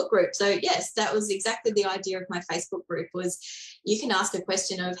Facebook group. So yes, that was exactly the idea of my Facebook group, was you can ask a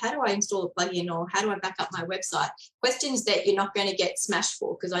question of how do I install a plugin, or how do I back up my website? Questions that you're not going to get smashed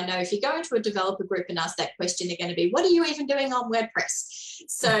for, because I know if you go into a developer group and ask that question, they're going to be, what are you even doing on WordPress?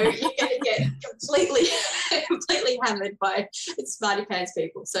 So you're going to get completely hammered by smarty pants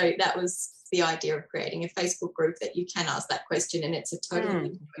people. So that was the idea of creating a Facebook group that you can ask that question, and it's a totally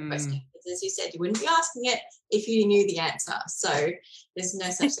different question. Because as you said, you wouldn't be asking it if you knew the answer. So there's no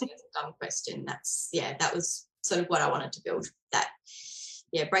such thing as a dumb question. That was sort of what I wanted to build,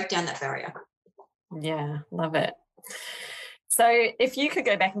 break down that barrier. Yeah, love it. So if you could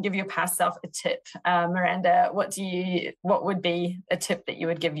go back and give your past self a tip, Miranda, what would be a tip that you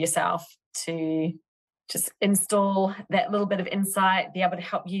would give yourself to just install that little bit of insight, be able to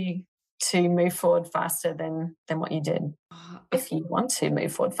help you to move forward faster than what you did? If you want to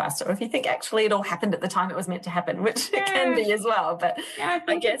move forward faster, or if you think actually it all happened at the time it was meant to happen, which it can be as well. But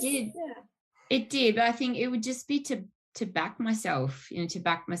I guess it did. But I think it would just be to back myself,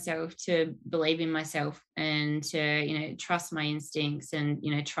 to believe in myself, and to, trust my instincts, and,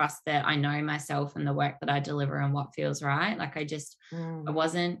 trust that I know myself and the work that I deliver and what feels right. Like I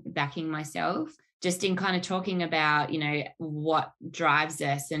wasn't backing myself. Just in kind of talking about, what drives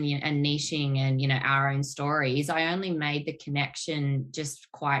us and niching and, our own stories, I only made the connection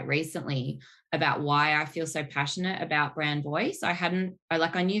just quite recently about why I feel so passionate about brand voice. I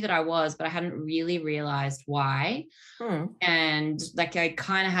knew that I was, but I hadn't really realized why. And I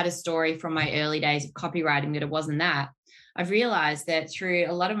kind of had a story from my early days of copywriting that it wasn't that. I've realized that through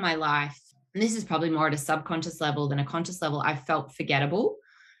a lot of my life, and this is probably more at a subconscious level than a conscious level, I felt forgettable.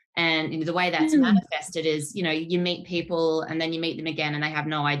 And the way that's manifested is, you meet people and then you meet them again and they have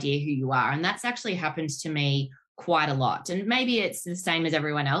no idea who you are. And that's actually happens to me quite a lot. And maybe it's the same as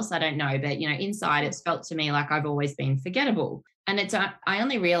everyone else, I don't know. But, inside it's felt to me like I've always been forgettable. And I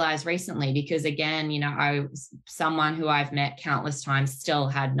only realized recently because, again, I was someone who I've met countless times, still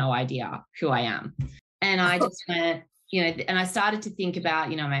had no idea who I am. And I just went, and I started to think about,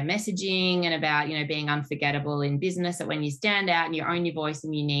 my messaging and about, being unforgettable in business, that when you stand out and you own your voice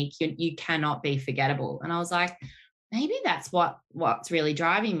and unique, you cannot be forgettable. And I was like, maybe that's what's really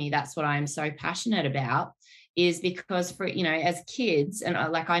driving me. That's what I'm so passionate about, is because for, as kids, and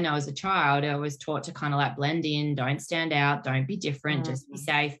I know as a child, I was taught to kind of blend in, don't stand out, don't be different, just be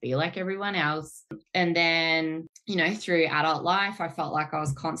safe, be like everyone else. And then, through adult life, I felt like I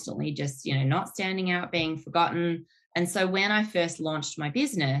was constantly just, not standing out, being forgotten. And so when I first launched my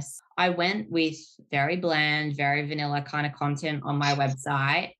business, I went with very bland, very vanilla kind of content on my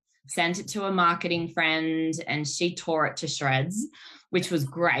website, sent it to a marketing friend, and she tore it to shreds, which was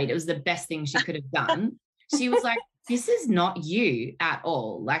great. It was the best thing she could have done. She was like, this is not you at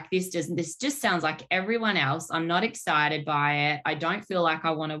all. This just sounds like everyone else. I'm not excited by it. I don't feel like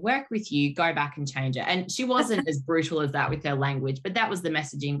I want to work with you. Go back and change it. And she wasn't as brutal as that with her language, but that was the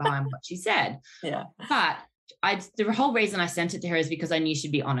messaging behind what she said. Yeah. But the whole reason I sent it to her is because I knew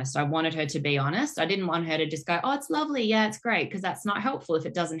she'd be honest. I wanted her to be honest. I didn't want her to just go, oh, it's lovely. Yeah, it's great. Because that's not helpful if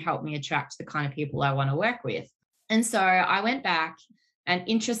it doesn't help me attract the kind of people I want to work with. And so I went back, and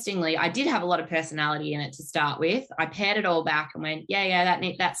interestingly, I did have a lot of personality in it to start with. I paired it all back and went,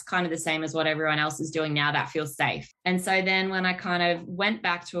 that's kind of the same as what everyone else is doing now. That feels safe. And so then when I kind of went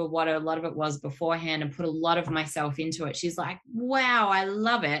back to what a lot of it was beforehand and put a lot of myself into it, she's like, wow, I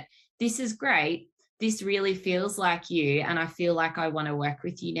love it. This is great. This really feels like you, and I feel like I want to work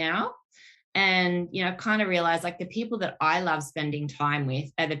with you now. And, kind of realize the people that I love spending time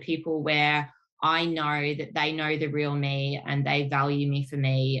with are the people where I know that they know the real me and they value me for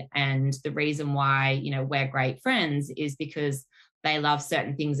me. And the reason why, we're great friends is because they love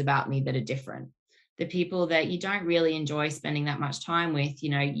certain things about me that are different. The people that you don't really enjoy spending that much time with,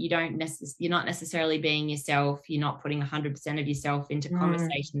 you're not necessarily being yourself. You're not putting 100% of yourself into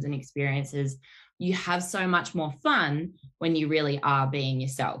conversations and experiences. You have so much more fun when you really are being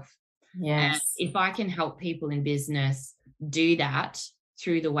yourself. Yes. And if I can help people in business do that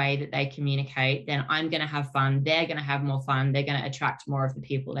through the way that they communicate, then I'm going to have fun. They're going to have more fun. They're going to attract more of the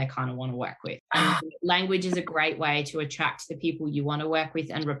people they kind of want to work with. And language is a great way to attract the people you want to work with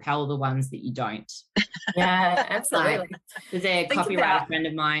and repel the ones that you don't. Yeah, absolutely. There's a copywriter friend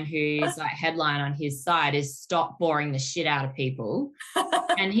of mine whose headline on his site is "Stop boring the shit out of people."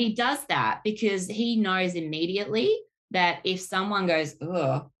 And he does that because he knows immediately that if someone goes,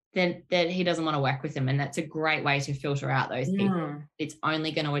 oh, then he doesn't want to work with them. And that's a great way to filter out those people. It's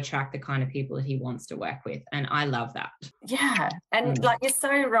only going to attract the kind of people that he wants to work with. And I love that. Yeah. And like, you're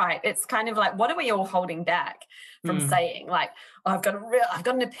so right. It's kind of like, what are we all holding back from saying? Like, oh, I've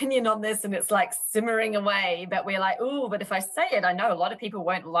got an opinion on this, and it's like simmering away, but we're like, oh, but if I say it, I know a lot of people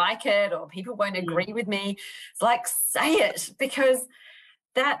won't like it, or people won't agree with me. It's like, say it, because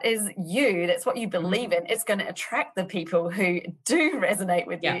that is you. That's what you believe in. It's going to attract the people who do resonate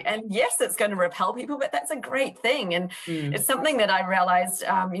with you. And yes, it's going to repel people, but that's a great thing. And it's something that I realized,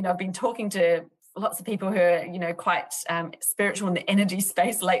 I've been talking to lots of people who are, quite spiritual in the energy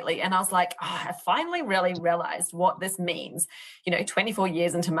space lately. And I was like, I finally really realized what this means, 24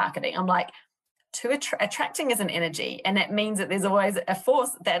 years into marketing. I'm like, attracting is an energy, and that means that there's always a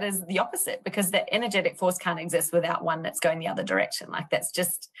force that is the opposite, because that energetic force can't exist without one that's going the other direction. Like, that's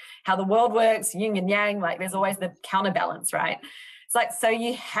just how the world works, yin and yang. Like, there's always the counterbalance, right? It's like, so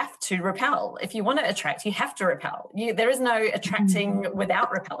you have to repel. If you want to attract, you have to repel. There is no attracting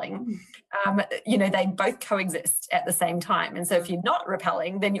without repelling. They both coexist at the same time. And so if you're not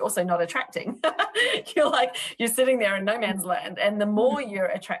repelling, then you're also not attracting. you're sitting there in no man's land. And the more you're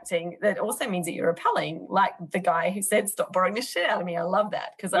attracting, that also means that you're repelling. Like the guy who said, stop boring the shit out of me. I love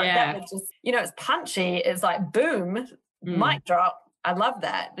that, because that was just, it's punchy. It's like, boom, mic drop. I love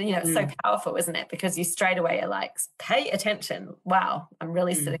that. It's so powerful, isn't it? Because you straight away are like, pay attention. Wow, I'm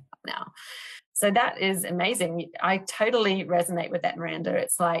really sitting up now. So that is amazing. I totally resonate with that, Miranda.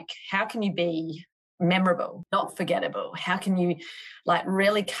 It's like, how can you be memorable, not forgettable? How can you like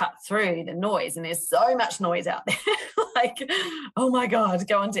really cut through the noise? And there's so much noise out there. Like, oh my God,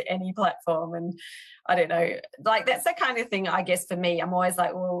 go onto any platform. And I don't know, like, that's the kind of thing, I guess, for me. I'm always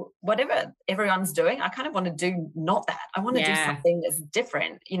like, well, whatever everyone's doing, I kind of want to do not that. I want to do something that's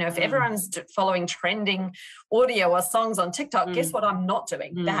different. If everyone's following trending audio or songs on TikTok, guess what? I'm not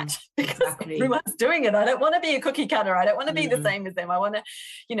doing that, because everyone's doing it. I don't want to be a cookie cutter. I don't want to be the same as them. I want to,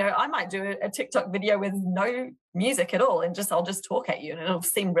 I might do a TikTok video with no music at all, and I'll just talk at you, and it'll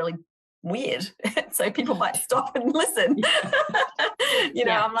seem really weird. So people might stop and listen.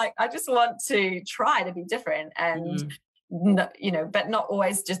 I'm like, I just want to try to be different, and but not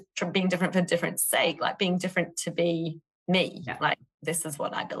always just being different for different sake, like being different to be me. Like, this is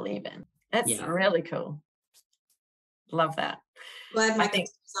what I believe in. That's really cool. Love that. Glad my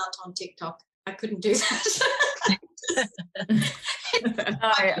kids aren't on TikTok. I couldn't do that. I couldn't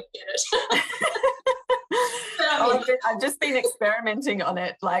get it. I've just been experimenting on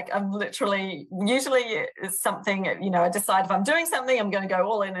it. Like, I'm literally, usually it's something, I decide if I'm doing something, I'm going to go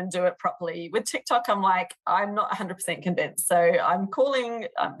all in and do it properly. With TikTok, I'm like, I'm not 100% convinced. So I'm calling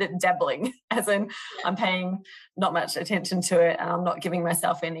it dabbling, as in I'm paying not much attention to it, and I'm not giving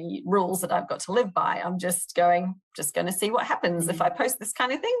myself any rules that I've got to live by. I'm just going to see what happens. If I post this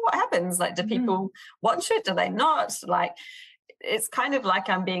kind of thing, what happens? Like, do people watch it? Do they not? Like, it's kind of like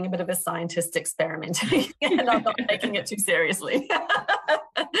I'm being a bit of a scientist experimenting, and I'm not taking it too seriously,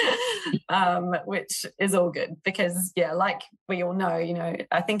 which is all good, because like we all know,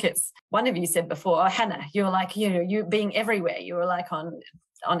 I think it's one of you said before, Hannah, you were like, you being everywhere. You were like on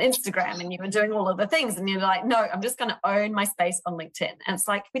Instagram, and you were doing all of the things, and you're like, no, I'm just going to own my space on LinkedIn. And it's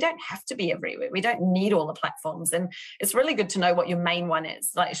like, we don't have to be everywhere. We don't need all the platforms. And it's really good to know what your main one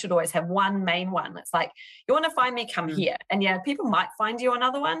is. Like, you should always have one main one. It's like, you want to find me, come here. And people might find you on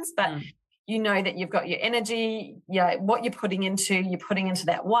other ones, but you know that you've got your energy, what you're putting into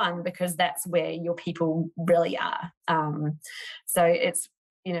that one, because that's where your people really are. So it's,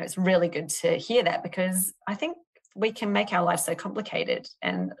 it's really good to hear that, because I think we can make our lives so complicated,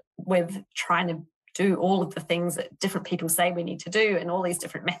 and with trying to do all of the things that different people say we need to do, and all these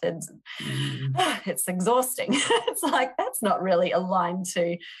different methods, it's exhausting. It's like, that's not really aligned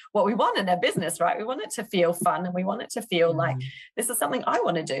to what we want in our business, right? We want it to feel fun, and we want it to feel like this is something I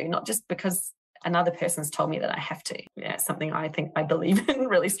want to do, not just because another person's told me that I have to. It's something I think I believe in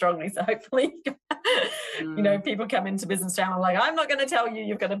really strongly. So hopefully, people come into Business Jam, I'm like, I'm not going to tell you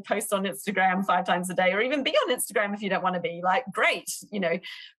you've got to post on Instagram 5 times a day, or even be on Instagram if you don't want to be. Like, great,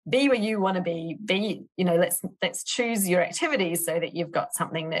 be where you want to be, let's choose your activities so that you've got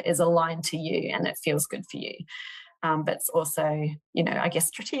something that is aligned to you and it feels good for you. But it's also, I guess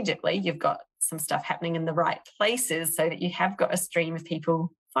strategically, you've got some stuff happening in the right places so that you have got a stream of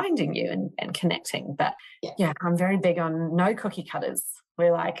people finding you and connecting. But I'm very big on no cookie cutters.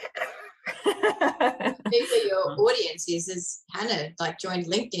 We're like, be where your audience is, as Hannah joined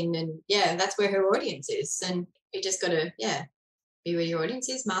LinkedIn, and that's where her audience is, and you just got to be where your audience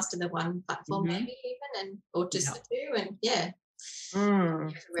is, master the one platform maybe even, or just the two, and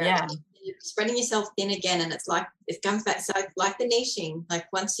you're spreading yourself thin again, and it's like it comes back. So like the niching, like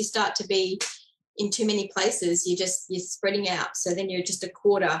once you start to be in too many places, you're spreading out. So then you're just a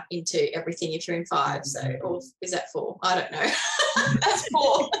quarter into everything if you're in 5. So, or is that 4? I don't know. That's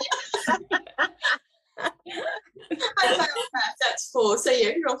 4. I don't know math, that's 4. So yeah,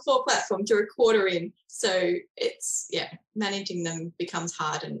 if you're on 4 platforms, you're a quarter in. So it's, managing them becomes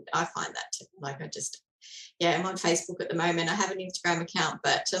hard, and I find that too. Like I'm on Facebook at the moment. I have an Instagram account,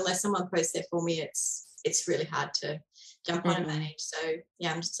 but unless someone posts there for me, it's really hard to jump on and manage. So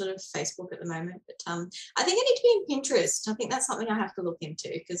yeah, I'm just sort of Facebook at the moment. But I think I need to be in Pinterest. I think that's something I have to look into,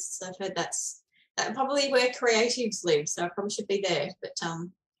 because I've heard that's probably where creatives live. So I probably should be there. But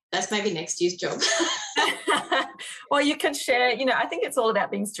that's maybe next year's job. Well, you can share, I think it's all about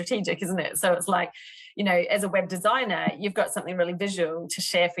being strategic, isn't it? So it's like, as a web designer, you've got something really visual to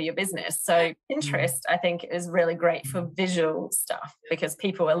share for your business. So Pinterest, I think, is really great for visual stuff, because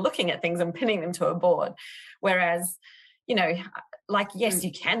people are looking at things and pinning them to a board. Whereas, yes,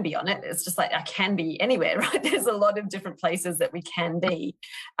 you can be on it. It's just like I can be anywhere, right? There's a lot of different places that we can be.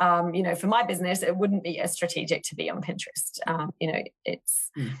 For my business, it wouldn't be as strategic to be on Pinterest.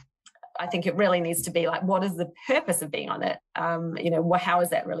 I think it really needs to be like, what is the purpose of being on it? How is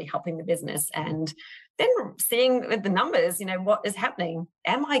that really helping the business? And then seeing with the numbers, what is happening?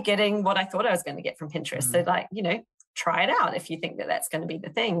 Am I getting what I thought I was going to get from Pinterest? So try it out if you think that that's going to be the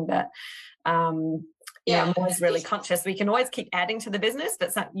thing. But I'm always really conscious. We can always keep adding to the business,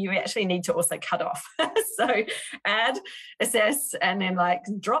 but you actually need to also cut off. So add, assess, and then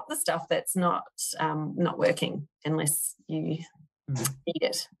drop the stuff that's not working, unless you need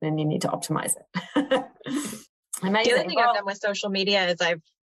it. Then you need to optimize it. Amazing. The other thing I've done with social media is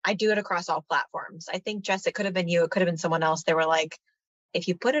I do it across all platforms. I think, Jess, it could have been you, it could have been someone else. They were like, if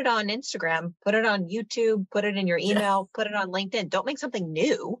you put it on Instagram, put it on YouTube, put it in your email, put it on LinkedIn, don't make something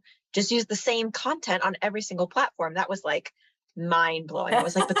new. Just use the same content on every single platform. That was like mind blowing. I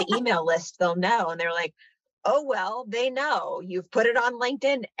was like, but the email list, they'll know. And they're like, oh, well, they know you've put it on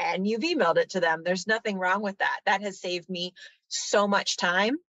LinkedIn and you've emailed it to them. There's nothing wrong with that. That has saved me so much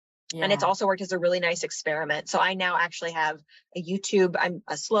time. Yeah. And it's also worked as a really nice experiment. So I now actually have I'm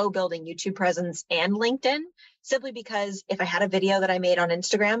a slow building YouTube presence and LinkedIn, simply because if I had a video that I made on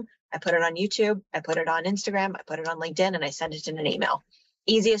Instagram, I put it on YouTube, I put it on Instagram, I put it on LinkedIn, and I send it in an email.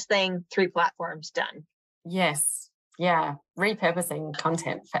 Easiest thing, 3 platforms, done. Yes. Yeah. Repurposing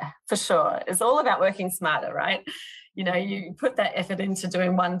content for sure. It's all about working smarter, right? You put that effort into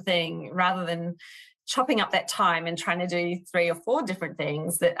doing one thing rather than chopping up that time and trying to do 3 or 4 different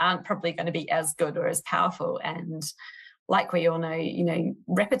things that aren't probably going to be as good or as powerful. And like we all know,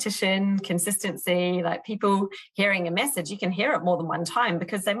 repetition, consistency, like people hearing a message, you can hear it more than one time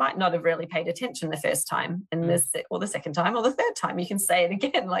because they might not have really paid attention the first time, and or the second time or the third time. You can say it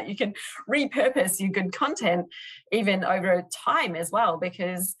again. Like you can repurpose your good content even over time as well,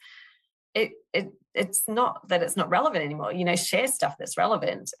 because it's not that it's not relevant anymore. Share stuff that's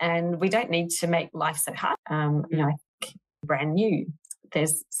relevant, and we don't need to make life so hard. Brand new.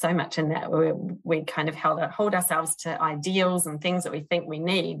 There's so much in that where we kind of hold ourselves to ideals and things that we think we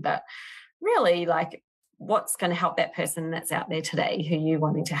need, but really, what's going to help that person that's out there today who you're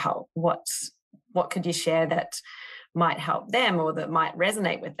wanting to help? What could you share that might help them or that might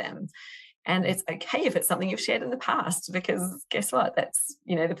resonate with them? And it's okay if it's something you've shared in the past, because guess what? That's,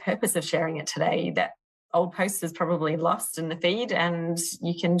 the purpose of sharing it today. That old post is probably lost in the feed and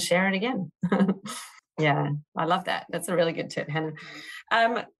you can share it again. Yeah, I love that. That's a really good tip, Hannah.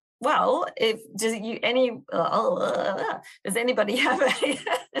 Well, does anybody have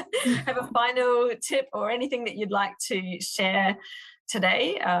a final tip or anything that you'd like to share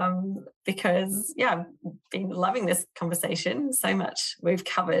today? Because I've been loving this conversation so much. We've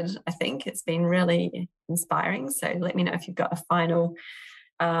covered, I think it's been really inspiring. So let me know if you've got a final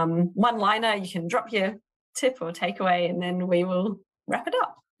one-liner. You can drop your tip or takeaway, and then we will wrap it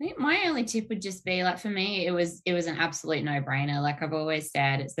up. I think my only tip would just be, for me, it was an absolute no-brainer. Like I've always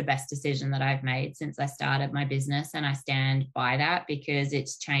said, it's the best decision that I've made since I started my business, and I stand by that because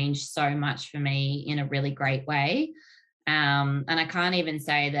it's changed so much for me in a really great way. And I can't even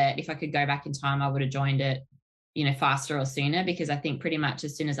say that if I could go back in time, I would have joined it, faster or sooner, because I think pretty much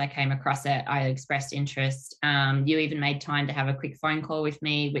as soon as I came across it, I expressed interest. You even made time to have a quick phone call with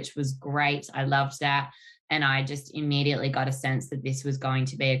me, which was great. I loved that. And I just immediately got a sense that this was going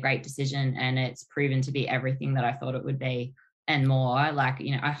to be a great decision, and it's proven to be everything that I thought it would be and more. I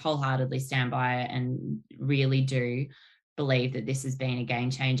wholeheartedly stand by it and really do believe that this has been a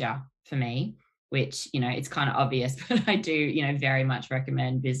game changer for me, which, it's kind of obvious, but I do, very much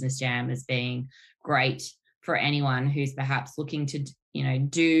recommend Business Jam as being great for anyone who's perhaps looking to,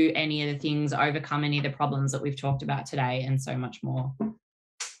 do any of the things, overcome any of the problems that we've talked about today, and so much more.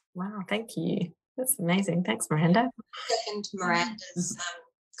 Wow, thank you. That's amazing. Thanks, Miranda. Second Miranda's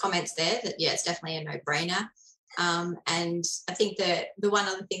comments there that, yeah, it's definitely a no-brainer. And I think the one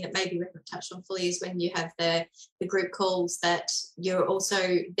other thing that maybe we haven't touched on fully is when you have the group calls, that you're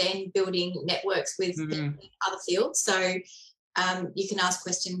also then building networks with people in other fields. So you can ask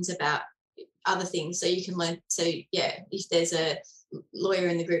questions about other things, so you can learn. So yeah, if there's a lawyer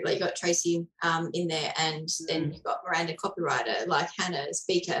in the group, like you got Tracy in there, and then you've got Miranda, copywriter, like Hannah,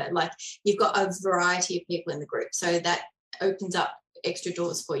 speaker, like you've got a variety of people in the group, so that opens up extra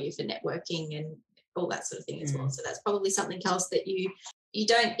doors for you for networking and all that sort of thing as well. So that's probably something else that you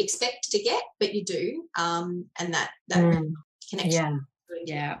don't expect to get, but you do, and that connection.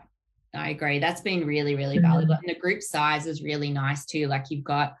 Yeah, I agree. That's been really, really valuable. And the group size is really nice too. Like you've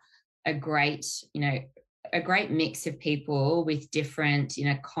got a great mix of people with different,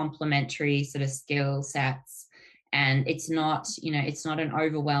 complementary sort of skill sets. And it's not an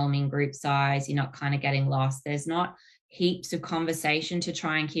overwhelming group size. You're not kind of getting lost. There's not heaps of conversation to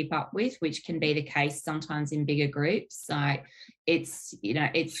try and keep up with, which can be the case sometimes in bigger groups. So it's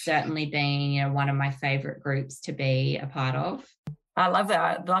certainly been, one of my favorite groups to be a part of. I love that.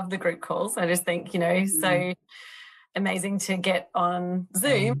 I love the group calls. I just think, so amazing to get on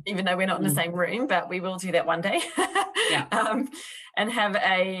Zoom, even though we're not in the same room, but we will do that one day. And have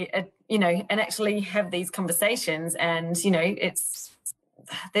and actually have these conversations. And,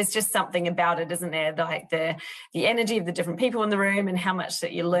 there's just something about it, isn't there? Like the energy of the different people in the room, and how much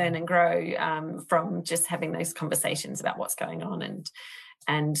that you learn and grow from just having those conversations about what's going on,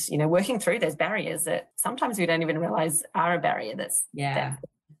 and working through those barriers that sometimes we don't even realize are a barrier that's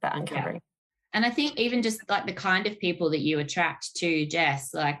uncovering. Yeah. And I think even just like the kind of people that you attract to,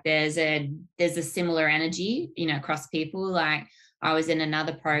 Jess, like there's a similar energy, across people. Like I was in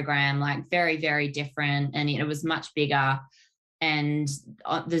another program, like very, very different, and it was much bigger. And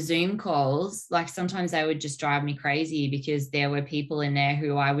the Zoom calls, like sometimes they would just drive me crazy, because there were people in there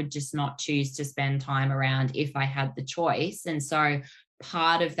who I would just not choose to spend time around if I had the choice. And so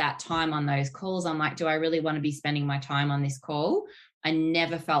part of that time on those calls, I'm like, do I really want to be spending my time on this call? I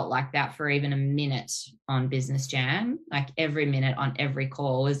never felt like that for even a minute on Business Jam. Like every minute on every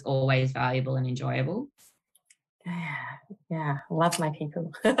call is always valuable and enjoyable. Yeah, love my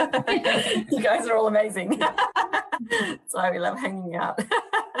people. You guys are all amazing. That's why we love hanging out.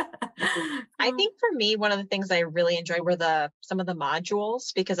 I think for me, one of the things I really enjoyed were some of the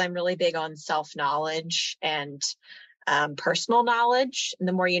modules, because I'm really big on self-knowledge and personal knowledge. And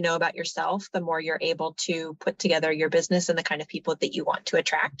the more you know about yourself, the more you're able to put together your business and the kind of people that you want to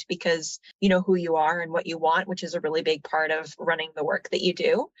attract, because you know who you are and what you want, which is a really big part of running the work that you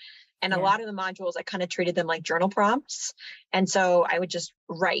do. And a lot of the modules, I kind of treated them like journal prompts. And so I would just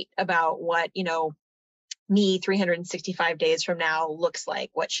write about what, me 365 days from now looks like,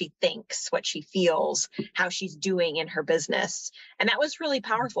 what she thinks, what she feels, how she's doing in her business. And that was really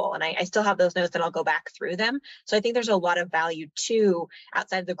powerful. And I still have those notes, and I'll go back through them. So I think there's a lot of value too,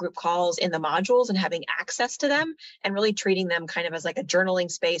 outside of the group calls, in the modules, and having access to them, and really treating them kind of as like a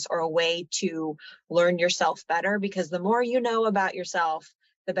journaling space or a way to learn yourself better. Because the more you know about yourself,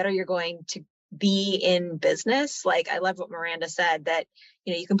 the better you're going to be in business. Like I love what Miranda said, that,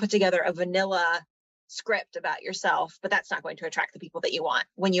 you can put together a vanilla script about yourself, but that's not going to attract the people that you want.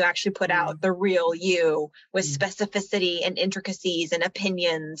 When you actually put out the real you with specificity and intricacies and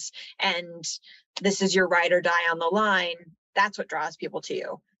opinions, and this is your ride or die on the line, that's what draws people to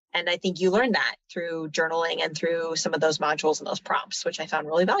you. And I think you learn that through journaling and through some of those modules and those prompts, which I found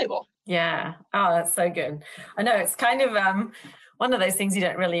really valuable. Yeah. Oh, that's so good. I know it's kind of one of those things you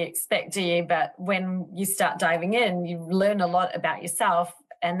don't really expect, do you? But when you start diving in, you learn a lot about yourself,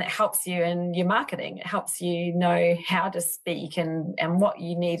 and it helps you in your marketing. It helps you know how to speak and what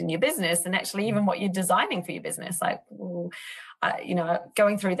you need in your business, and actually even what you're designing for your business. Like,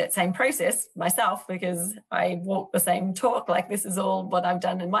 going through that same process myself, because I walk the same talk. Like this is all what I've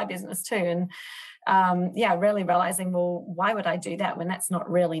done in my business too. And really realizing, well, why would I do that when that's not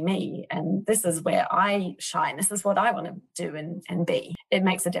really me? And this is where I shine. This is what I want to do and be. It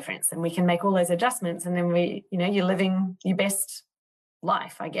makes a difference, and we can make all those adjustments. And then you're living your best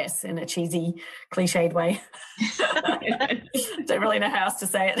life, I guess, in a cheesy, cliched way. Don't really know how else to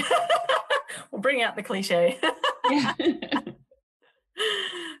say it. We'll bring out the cliche.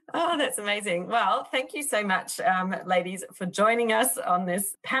 Oh, that's amazing. Well, thank you so much, ladies, for joining us on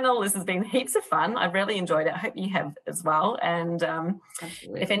this panel. This has been heaps of fun. I've really enjoyed it. I hope you have as well. And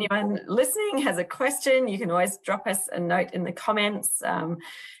if anyone listening has a question, you can always drop us a note in the comments.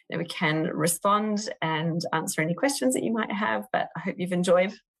 That we can respond and answer any questions that you might have. But I hope you've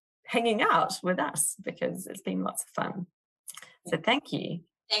enjoyed hanging out with us because it's been lots of fun. So thank you.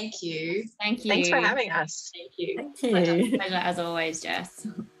 Thank you. Thank you. Thanks for having us. Thank you. Thank you. Pleasure as always, Jess.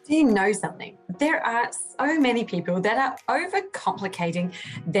 Do you know something? There are so many people that are overcomplicating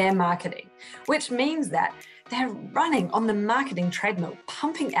their marketing, which means that they're running on the marketing treadmill,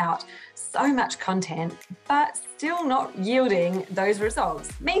 pumping out so much content, but still not yielding those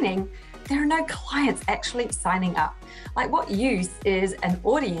results, meaning there are no clients actually signing up. Like, what use is an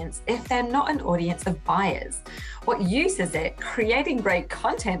audience if they're not an audience of buyers? What use is it creating great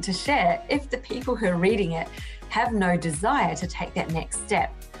content to share if the people who are reading it have no desire to take that next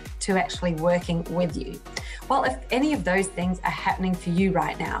step to actually working with you? Well, if any of those things are happening for you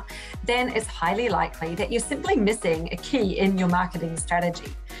right now, then it's highly likely that you're simply missing a key in your marketing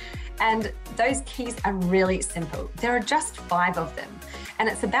strategy. And those keys are really simple. There are just 5 of them. And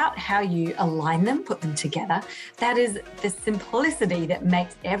it's about how you align them, put them together. That is the simplicity that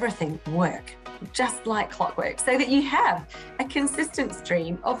makes everything work, just like clockwork, so that you have a consistent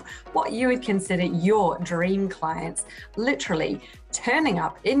stream of what you would consider your dream clients, literally turning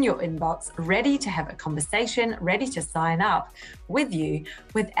up in your inbox, ready to have a conversation, ready to sign up with you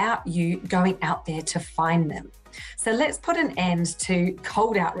without you going out there to find them. So let's put an end to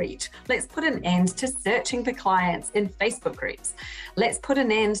cold outreach. Let's put an end to searching for clients in Facebook groups. Let's put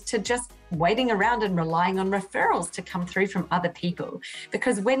an end to just waiting around and relying on referrals to come through from other people.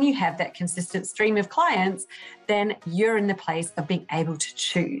 Because when you have that consistent stream of clients, then you're in the place of being able to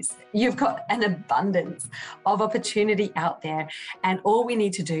choose. You've got an abundance of opportunity out there, and all we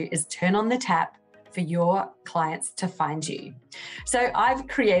need to do is turn on the tap for your clients to find you. So I've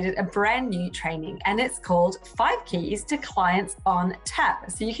created a brand new training, and it's called 5 Keys to Clients on Tap.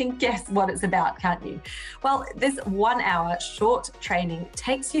 So you can guess what it's about, can't you? Well, this 1-hour short training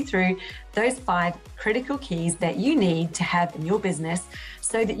takes you through those 5 critical keys that you need to have in your business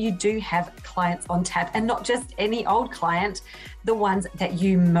so that you do have clients on tap, and not just any old client, the ones that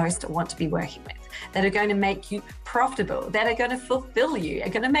you most want to be working with, that are going to make you profitable, that are going to fulfill you, are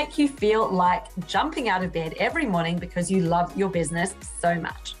going to make you feel like jumping out of bed every morning because you love your business so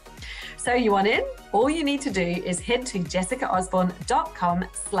much. So you want in? All you need to do is head to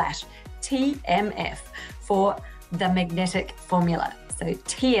jessicaosborne.com/TMF for the magnetic formula. So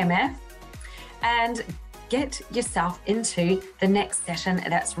TMF, and get yourself into the next session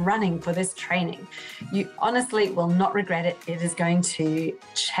that's running for this training. You honestly will not regret it. It is going to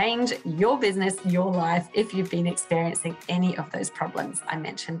change your business, your life, if you've been experiencing any of those problems I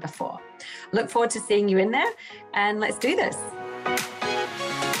mentioned before. Look forward to seeing you in there, and let's do this.